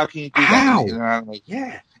 How can you do that? You know,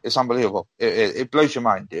 yeah, it's unbelievable. It blows your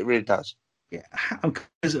mind. It really does. Yeah,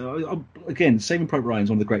 because again, Saving Private Ryan is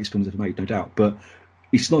one of the greatest films ever made, no doubt. But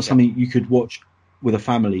it's not something you could watch with a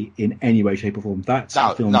family in any way, shape, or form. That's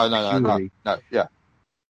a film no. Yeah.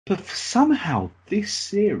 But somehow this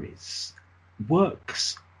series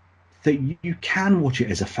works that you can watch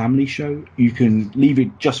it as a family show. You can leave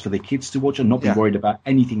it just for the kids to watch and not be worried about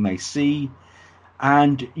anything they see.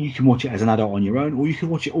 And you can watch it as an adult on your own, or you can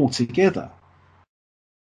watch it all together.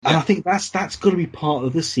 Yeah. And I think that's got to be part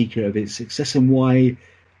of the secret of its success and why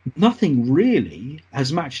nothing really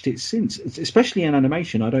has matched it since. Especially in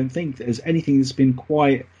animation, I don't think there's anything that's been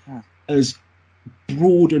quite as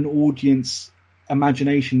broad an audience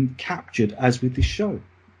imagination captured as with this show.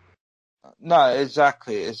 No,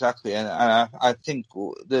 exactly, and I think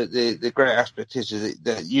the great aspect is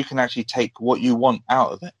that you can actually take what you want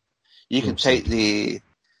out of it. You can take the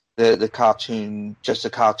cartoon, just the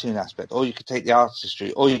cartoon aspect, or you can take the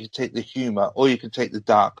artistry, or you can take the humor, or you can take the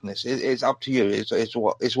darkness. It's up to you.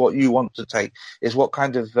 It's what you want to take. It's what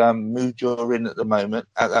kind of mood you're in at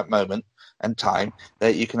that moment and time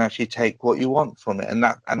that you can actually take what you want from it. And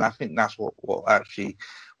I think that's what actually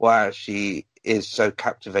is so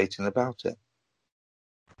captivating about it.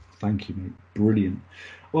 Thank you, mate. Brilliant.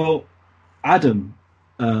 Well, Adam,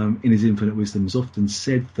 in his infinite wisdom, has often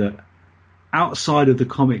said that outside of the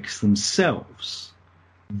comics themselves,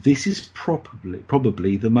 this is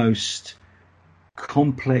probably the most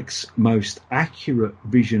complex, most accurate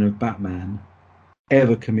vision of Batman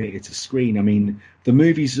ever committed to screen. I mean, the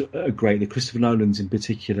movies are great, the Christopher Nolan's in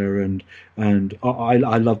particular, and I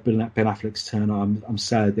love Ben Affleck's turn. I'm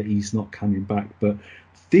sad that he's not coming back, but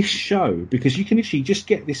this show, because you can actually just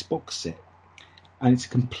get this box set, and it's a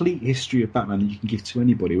complete history of Batman that you can give to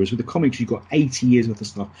anybody. Whereas with the comics, you've got 80 years worth of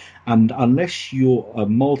stuff, and unless you're a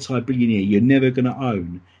multi-billionaire, you're never going to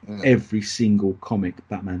own every single comic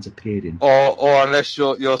Batman's appeared in. Or unless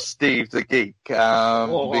you're Steve the geek,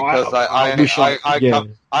 because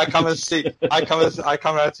I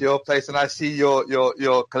come out to your place and I see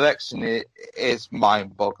your collection. It is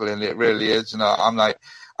mind-boggling. It really is. You know, I'm like,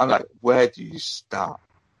 where do you start?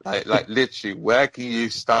 Like literally, where can you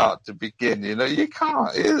start to begin? You know, you can't.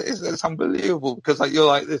 It's unbelievable because you're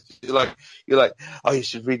like this. You're like, oh, you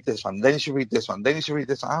should read this one. Then you should read this one. Then you should read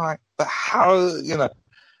this one. I'm like, but how? You know,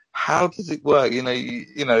 how does it work? You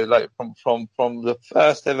know, like from the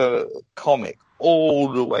first ever comic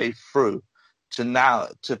all the way through to now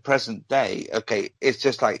to present day. Okay, it's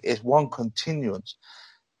just like it's one continuance.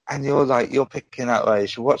 And you're picking out, oh, you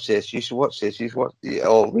should watch this, you should watch this, you should watch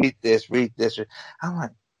or read this. I'm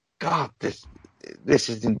like, God, this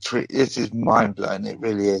is mind blowing. It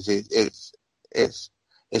really is.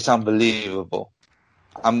 It's unbelievable.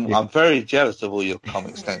 I'm very jealous of all your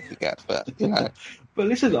comics, don't forget. But you know. But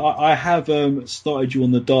listen, I have started you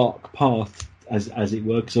on the dark path, as it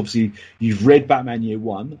were, because obviously you've read Batman Year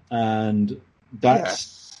One, and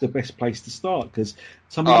that's the best place to start. Because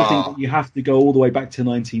some people think that you have to go all the way back to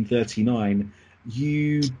 1939.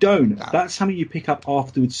 You don't. No. That's something you pick up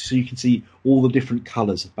afterwards, so you can see all the different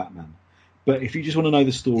colours of Batman. But if you just want to know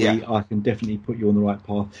the story, I can definitely put you on the right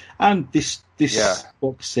path. And this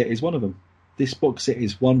box set is one of them. This box set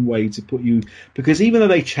is one way to put you, because even though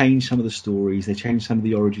they change some of the stories, they change some of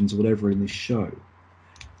the origins or whatever in this show,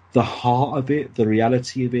 the heart of it, the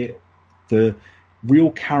reality of it, the real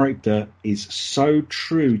character is so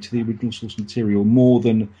true to the original source material more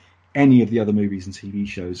than any of the other movies and TV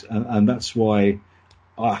shows, and that's why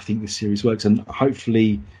I think this series works. And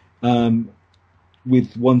hopefully,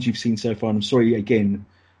 with ones you've seen so far, and I'm sorry again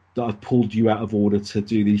that I've pulled you out of order to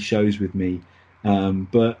do these shows with me,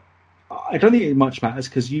 but I don't think it much matters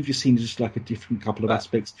because you've just seen just like a different couple of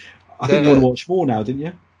aspects. I think you want to watch more now, didn't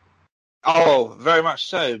you? Oh, very much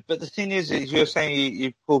so. But the thing is you're saying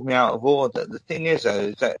you pulled me out of order. The thing is, though,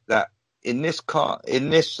 is that in this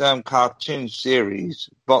cartoon series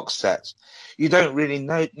box sets, you don't really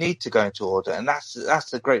need to go into order, and that's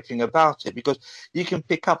the great thing about it, because you can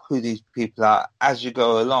pick up who these people are as you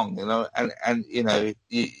go along, you know, and you know,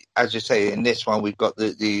 as you say, in this one we've got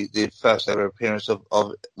the first ever appearance of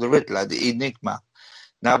the Riddler, the Enigma.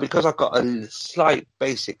 Now, because I've got a slight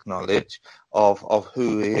basic knowledge of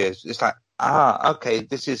who he is, it's like, okay,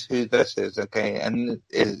 this is who this is, okay, and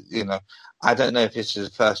you know, I don't know if this is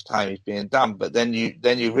the first time he's being done, but then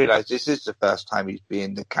you realise this is the first time he's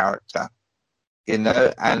being the character, you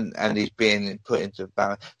know, and he's being put into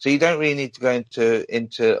balance. So you don't really need to go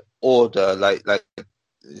into order like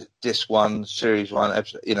this one, series one,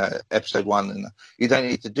 episode one, and you don't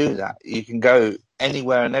need to do that. You can go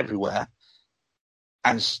anywhere and everywhere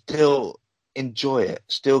and still enjoy it,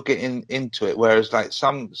 still get into it. Whereas like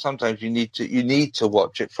sometimes you need to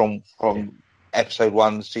watch it from episode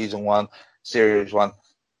one, season one, series one.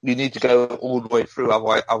 You need to go all the way through,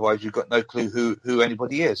 otherwise you've got no clue who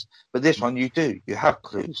anybody is. But this one you do. You have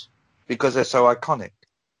clues because they're so iconic.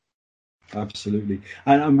 Absolutely.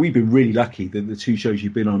 And we've been really lucky that the two shows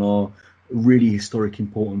you've been on are really historic,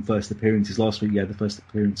 important first appearances. Last week you had the first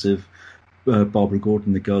appearance of Barbara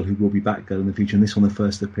Gordon, the girl who will be Batgirl in the future, and this one the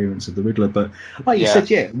first appearance of the Riddler. But like you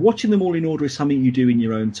said, watching them all in order is something you do in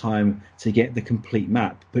your own time to get the complete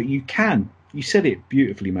map. But you said it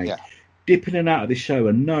beautifully, mate. Dip in and out of this show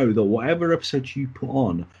and know that whatever episode you put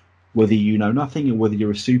on, whether you know nothing or whether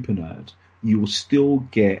you're a super nerd, you will still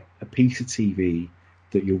get a piece of TV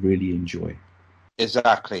that you'll really enjoy.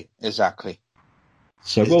 Exactly.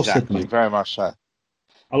 So well said, mate. Very much so.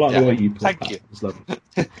 I like the way you put that. Thank you. It's lovely.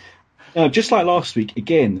 Now, just like last week,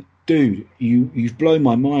 again, dude, you've blown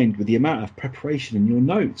my mind with the amount of preparation in your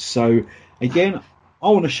notes. So, again, I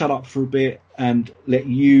want to shut up for a bit and let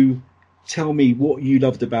you tell me what you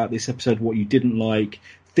loved about this episode, what you didn't like,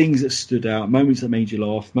 things that stood out, moments that made you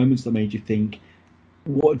laugh, moments that made you think.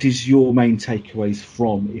 What is your main takeaways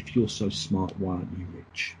from If You're So Smart, Why Aren't You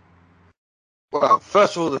Rich? Well,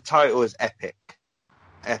 first of all, the title is epic.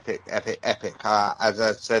 Epic. As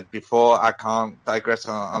I said before, I can't digress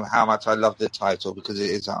on how much I love the title because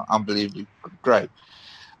it is unbelievably great.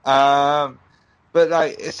 But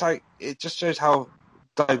like, it's like, it just shows how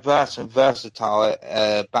diverse and versatile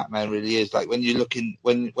Batman really is. Like when you look in,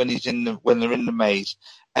 when when they're in the maze,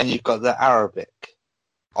 and you've got the Arabic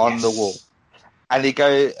on the wall, and he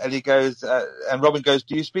goes, and Robin goes,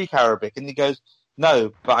 "Do you speak Arabic?" And he goes,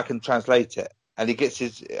 "No, but I can translate it." And he gets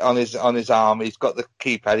his on his arm. He's got the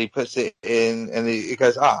keypad. He puts it in, and he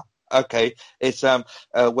goes, "Ah, okay. It's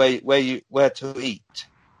where to eat."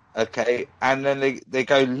 Okay, and then they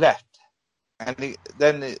go left, and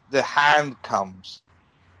then the hand comes.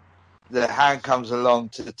 The hand comes along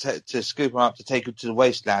to scoop them up to take them to the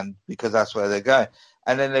wasteland because that's where they're going.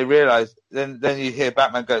 And then they realise. Then you hear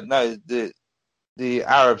Batman go, "No, the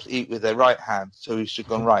Arabs eat with their right hand, so we should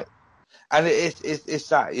go right." And it's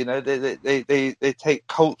that, you know, they take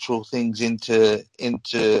cultural things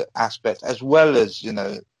into aspect as well as, you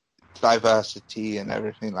know, diversity and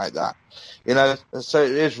everything like that, you know. So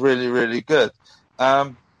it is really, really good.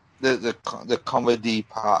 The comedy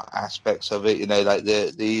part aspects of it, you know, like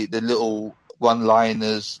the little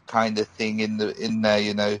one-liners kind of thing in there,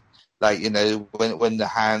 you know, like, you know, when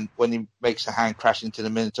he makes the hand crash into the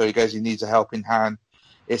Minotaur, he goes, he needs a helping hand.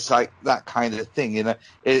 It's like that kind of thing, you know.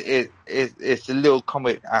 It's the little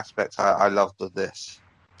comic aspects I loved of this.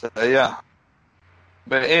 So yeah,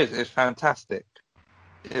 but it's fantastic.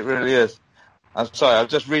 It really is. I'm sorry, I'm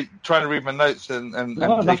just trying to read my notes and take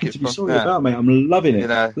nothing it to be from sorry there. about, mate. I'm loving it, You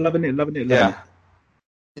know, loving it.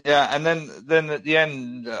 yeah. And then at the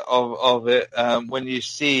end of it, when you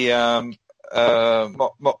see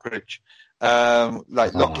Mockridge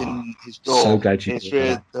like locking his door, so glad you it's did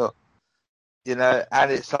really, that. you know,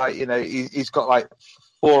 and it's like, you know, he's got like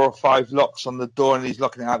 4 or 5 locks on the door, and he's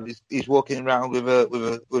locking it out. He's walking around with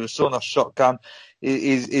a sawn-off shotgun.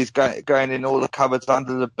 He's going in all the cupboards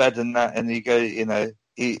under the bed and that, and he goes, you know,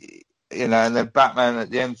 and then Batman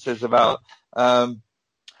at the end says about he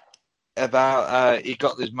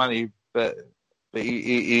got this money, but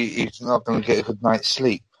he's not going to get a good night's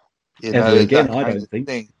sleep. You Ever know, again, that I kind don't of think.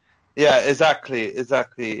 thing. Yeah, exactly.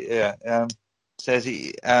 Yeah. Says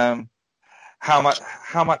he, how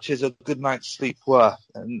much is a good night's sleep worth?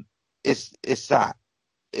 And it's that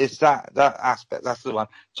aspect. That's the one.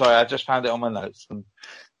 Sorry, I just found it on my notes. And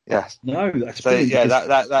yes. No, that's So brilliant. yeah,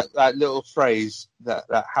 Because that little phrase, that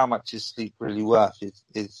how much is sleep really worth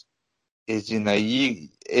is you know,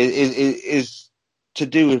 is to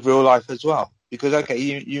do with real life as well. Because okay,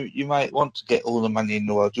 you might want to get all the money in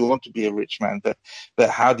the world, you want to be a rich man, but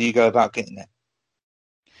how do you go about getting it?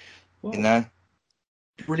 well, You know,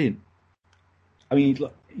 brilliant. I mean,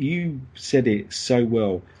 look, you said it so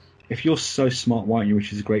well. If you're so smart, why aren't you?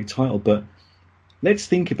 Which is a great title, but let's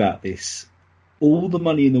think about this. All the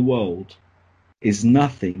money in the world is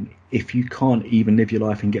nothing if you can't even live your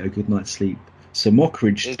life and get a good night's sleep. So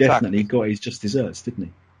Mockridge definitely got his just desserts, didn't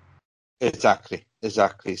he? Exactly.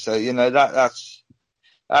 So you know, that's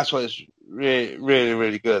what's really, really,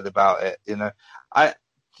 really good about it. You know,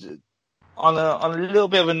 on a little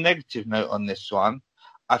bit of a negative note on this one,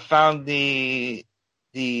 I found the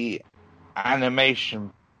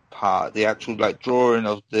animation part, the actual like drawing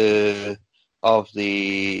of the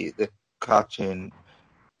cartoon,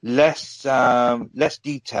 less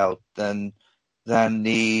detailed than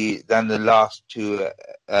the last two,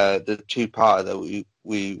 the two-parter that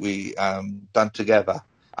we done together.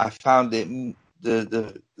 I found it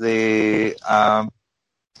I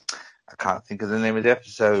can't think of the name of the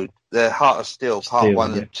episode. The Heart of Steel, part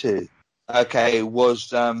 1 and 2. Okay,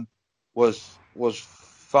 was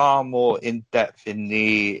far more in depth in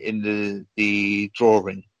the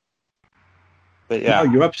drawing. But yeah,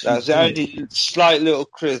 no, you're absolutely that's the only slight little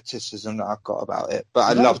criticism that I've got about it. But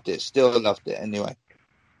I loved it. Still loved it anyway.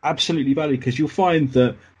 Absolutely valid, because you'll find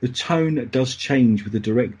that the tone does change with the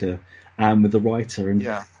director and with the writer. And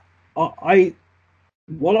yeah,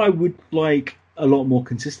 while I would like a lot more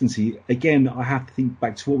consistency, again, I have to think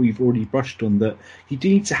back to what we've already brushed on, that you do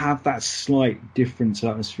need to have that slight difference of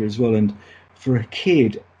atmosphere as well. And for a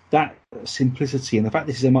kid, that simplicity and the fact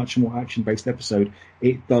this is a much more action-based episode,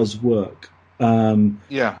 it does work.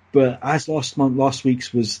 But as last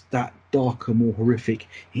week's was that darker, more horrific,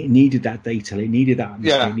 it needed that detail, it needed that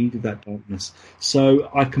atmosphere, it needed that darkness.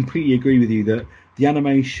 So I completely agree with you that the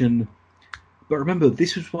animation. But remember,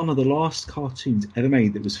 this was one of the last cartoons ever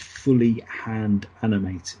made that was fully hand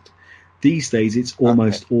animated. These days, it's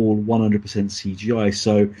almost all 100% CGI.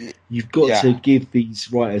 So you've got to give these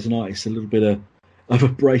writers and artists a little bit of a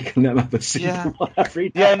break and let them have a simple one every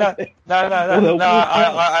now. No.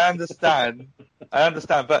 I understand.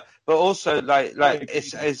 But also like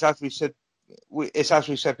it's as we said,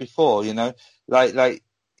 before. You know, like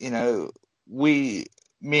you know, we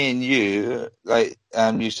me and you, like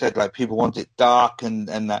you said, like people want it dark and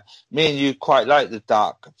that. Me and you quite like the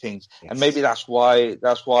dark things, Yes. and maybe that's why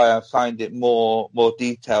I find it more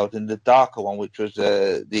detailed in the darker one, which was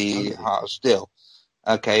the Heart of Steel.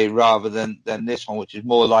 Okay, rather than this one, which is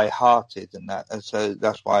more light-hearted and that, and so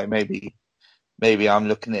that's why maybe I'm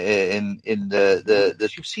looking at it in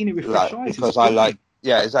the you've seen it with fresh eyes because I like,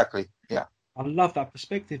 yeah, exactly, yeah. I love that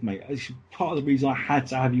perspective, mate. It's part of the reason I had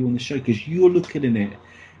to have you on the show, because you're looking at it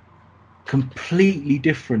completely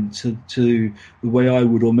different to the way I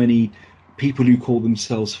would, or many people who call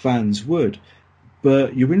themselves fans would.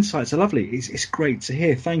 But your insights are lovely. It's great to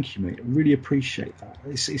hear. Thank you, mate. I really appreciate that.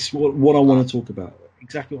 It's what I want to talk about.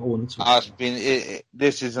 Exactly what I want to talk about.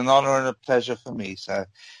 This is an honour and a pleasure for me. So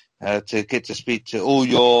to get to speak to all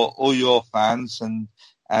your fans and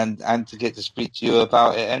to get to speak to you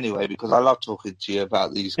about it anyway, because I love talking to you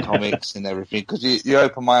about these comics and everything, because you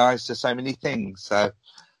open my eyes to so many things. So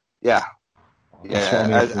yeah.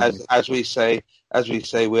 As we say,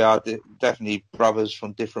 we are definitely brothers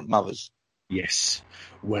from different mothers. Yes.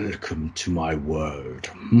 Welcome to my world.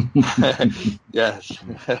 Yes.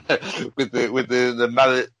 with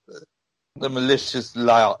the malicious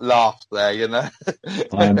laugh there, you know.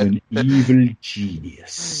 I'm an evil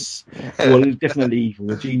genius. Well, definitely evil.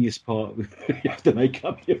 The genius part, you have to make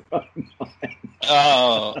up your own mind.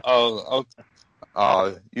 Oh,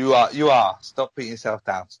 you are. Stop putting yourself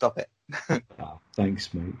down. Stop it.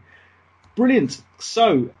 Thanks, mate. Brilliant.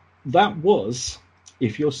 So that was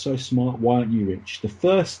If You're So Smart, Why Aren't You Rich? The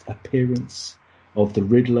first appearance of the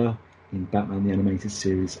Riddler in Batman the Animated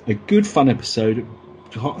Series. A good fun episode.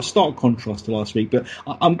 A stark contrast to last week, but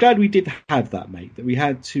I'm glad we did have that, mate, that we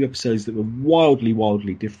had two episodes that were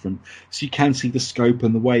wildly different, so you can see the scope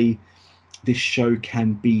and the way this show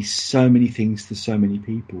can be so many things to so many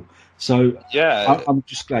people. So yeah, I'm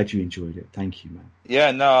just glad you enjoyed it. Thank you, man.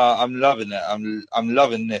 Yeah, no, I'm loving it. I'm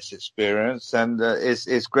loving this experience, and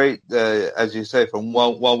it's great. As you say, from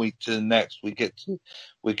one week to the next, we're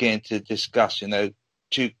getting to discuss,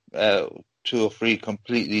 two or three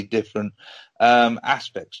completely different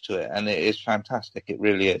aspects to it, and it is fantastic. It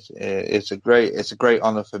really is. It's a great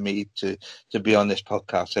honor for me to be on this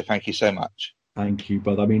podcast. So thank you so much. Thank you,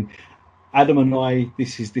 brother. I mean, Adam and I,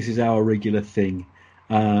 this is our regular thing,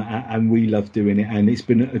 and we love doing it. And it's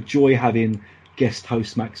been a joy having guest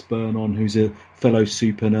host Max Byrne on, who's a fellow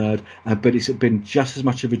super nerd. But it's been just as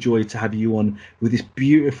much of a joy to have you on with this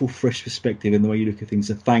beautiful, fresh perspective and the way you look at things.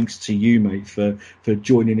 So thanks to you, mate, for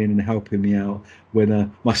joining in and helping me out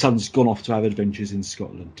when my son's gone off to have adventures in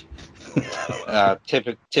Scotland.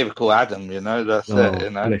 Typical Adam, that's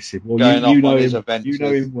it. Bless him. Well, you know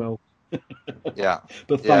him well. Yeah.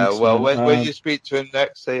 But thanks, well, when you speak to him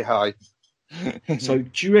next, say hi. So,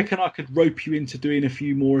 do you reckon I could rope you into doing a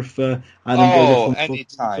few more if Adam goes off on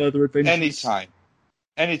further adventures?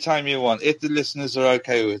 Anytime you want. If the listeners are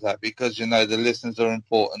okay with that, because the listeners are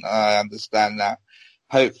important. I understand that.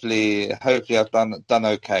 Hopefully I've done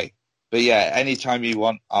okay. But yeah, anytime you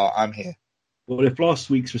want, I'm here. Well, if last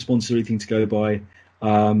week's response is anything to go by,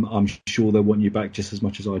 I'm sure they'll want you back just as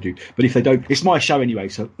much as I do. But if they don't, it's my show anyway,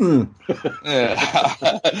 so...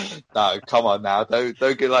 Yeah. No, come on now. Don't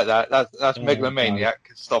get like that. That's megalomaniac.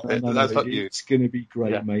 No. Stop it. No, that's not you. It's going to be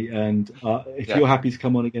great, mate. And if you're happy to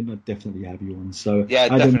come on again, I'll definitely have you on. So yeah,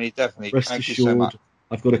 Adam, definitely. Rest Thank assured, you so much.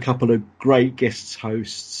 I've got a couple of great guest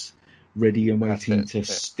hosts ready and waiting to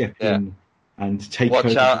step in and take Watch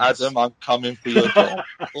over. Out, Adam, I'm coming for your job.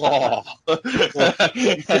 Well,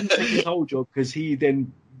 he couldn't take his whole job because he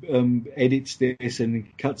then edits this and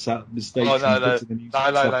cuts out mistakes. No.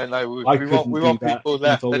 We want people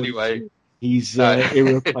left anyway. He's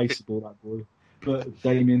irreplaceable, that boy. But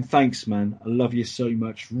Damien, thanks, man. I love you so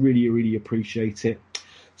much. Really appreciate it.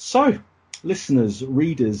 So, listeners,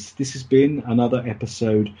 readers, this has been another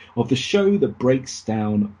episode of the show that breaks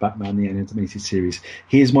down Batman the Animated Series.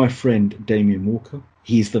 Here's my friend Damien Walker.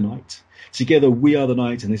 He's the Knight. Together we are the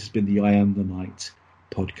Knight, and this has been the I Am the Knight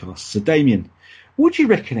podcast. So, Damien, what do you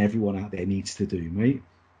reckon everyone out there needs to do, mate?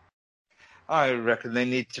 I reckon they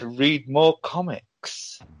need to read more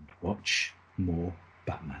comics. And watch more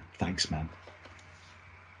Batman. Thanks, man.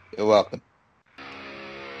 You're welcome.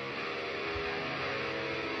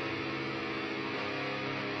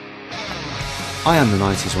 I Am the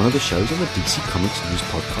Knight is one of the shows on the DC Comics News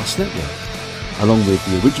Podcast Network, along with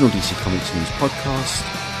the original DC Comics News Podcast,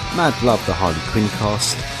 Mad Love the Harley Quinn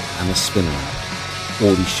Cast, and the Spin-Around.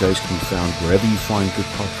 All these shows can be found wherever you find good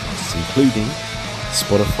podcasts, including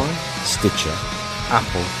Spotify, Stitcher,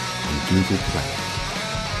 Apple, and Google Play.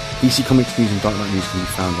 DC Comics News and Dark Knight News can be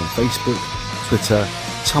found on Facebook, Twitter,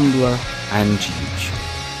 Tumblr, and YouTube.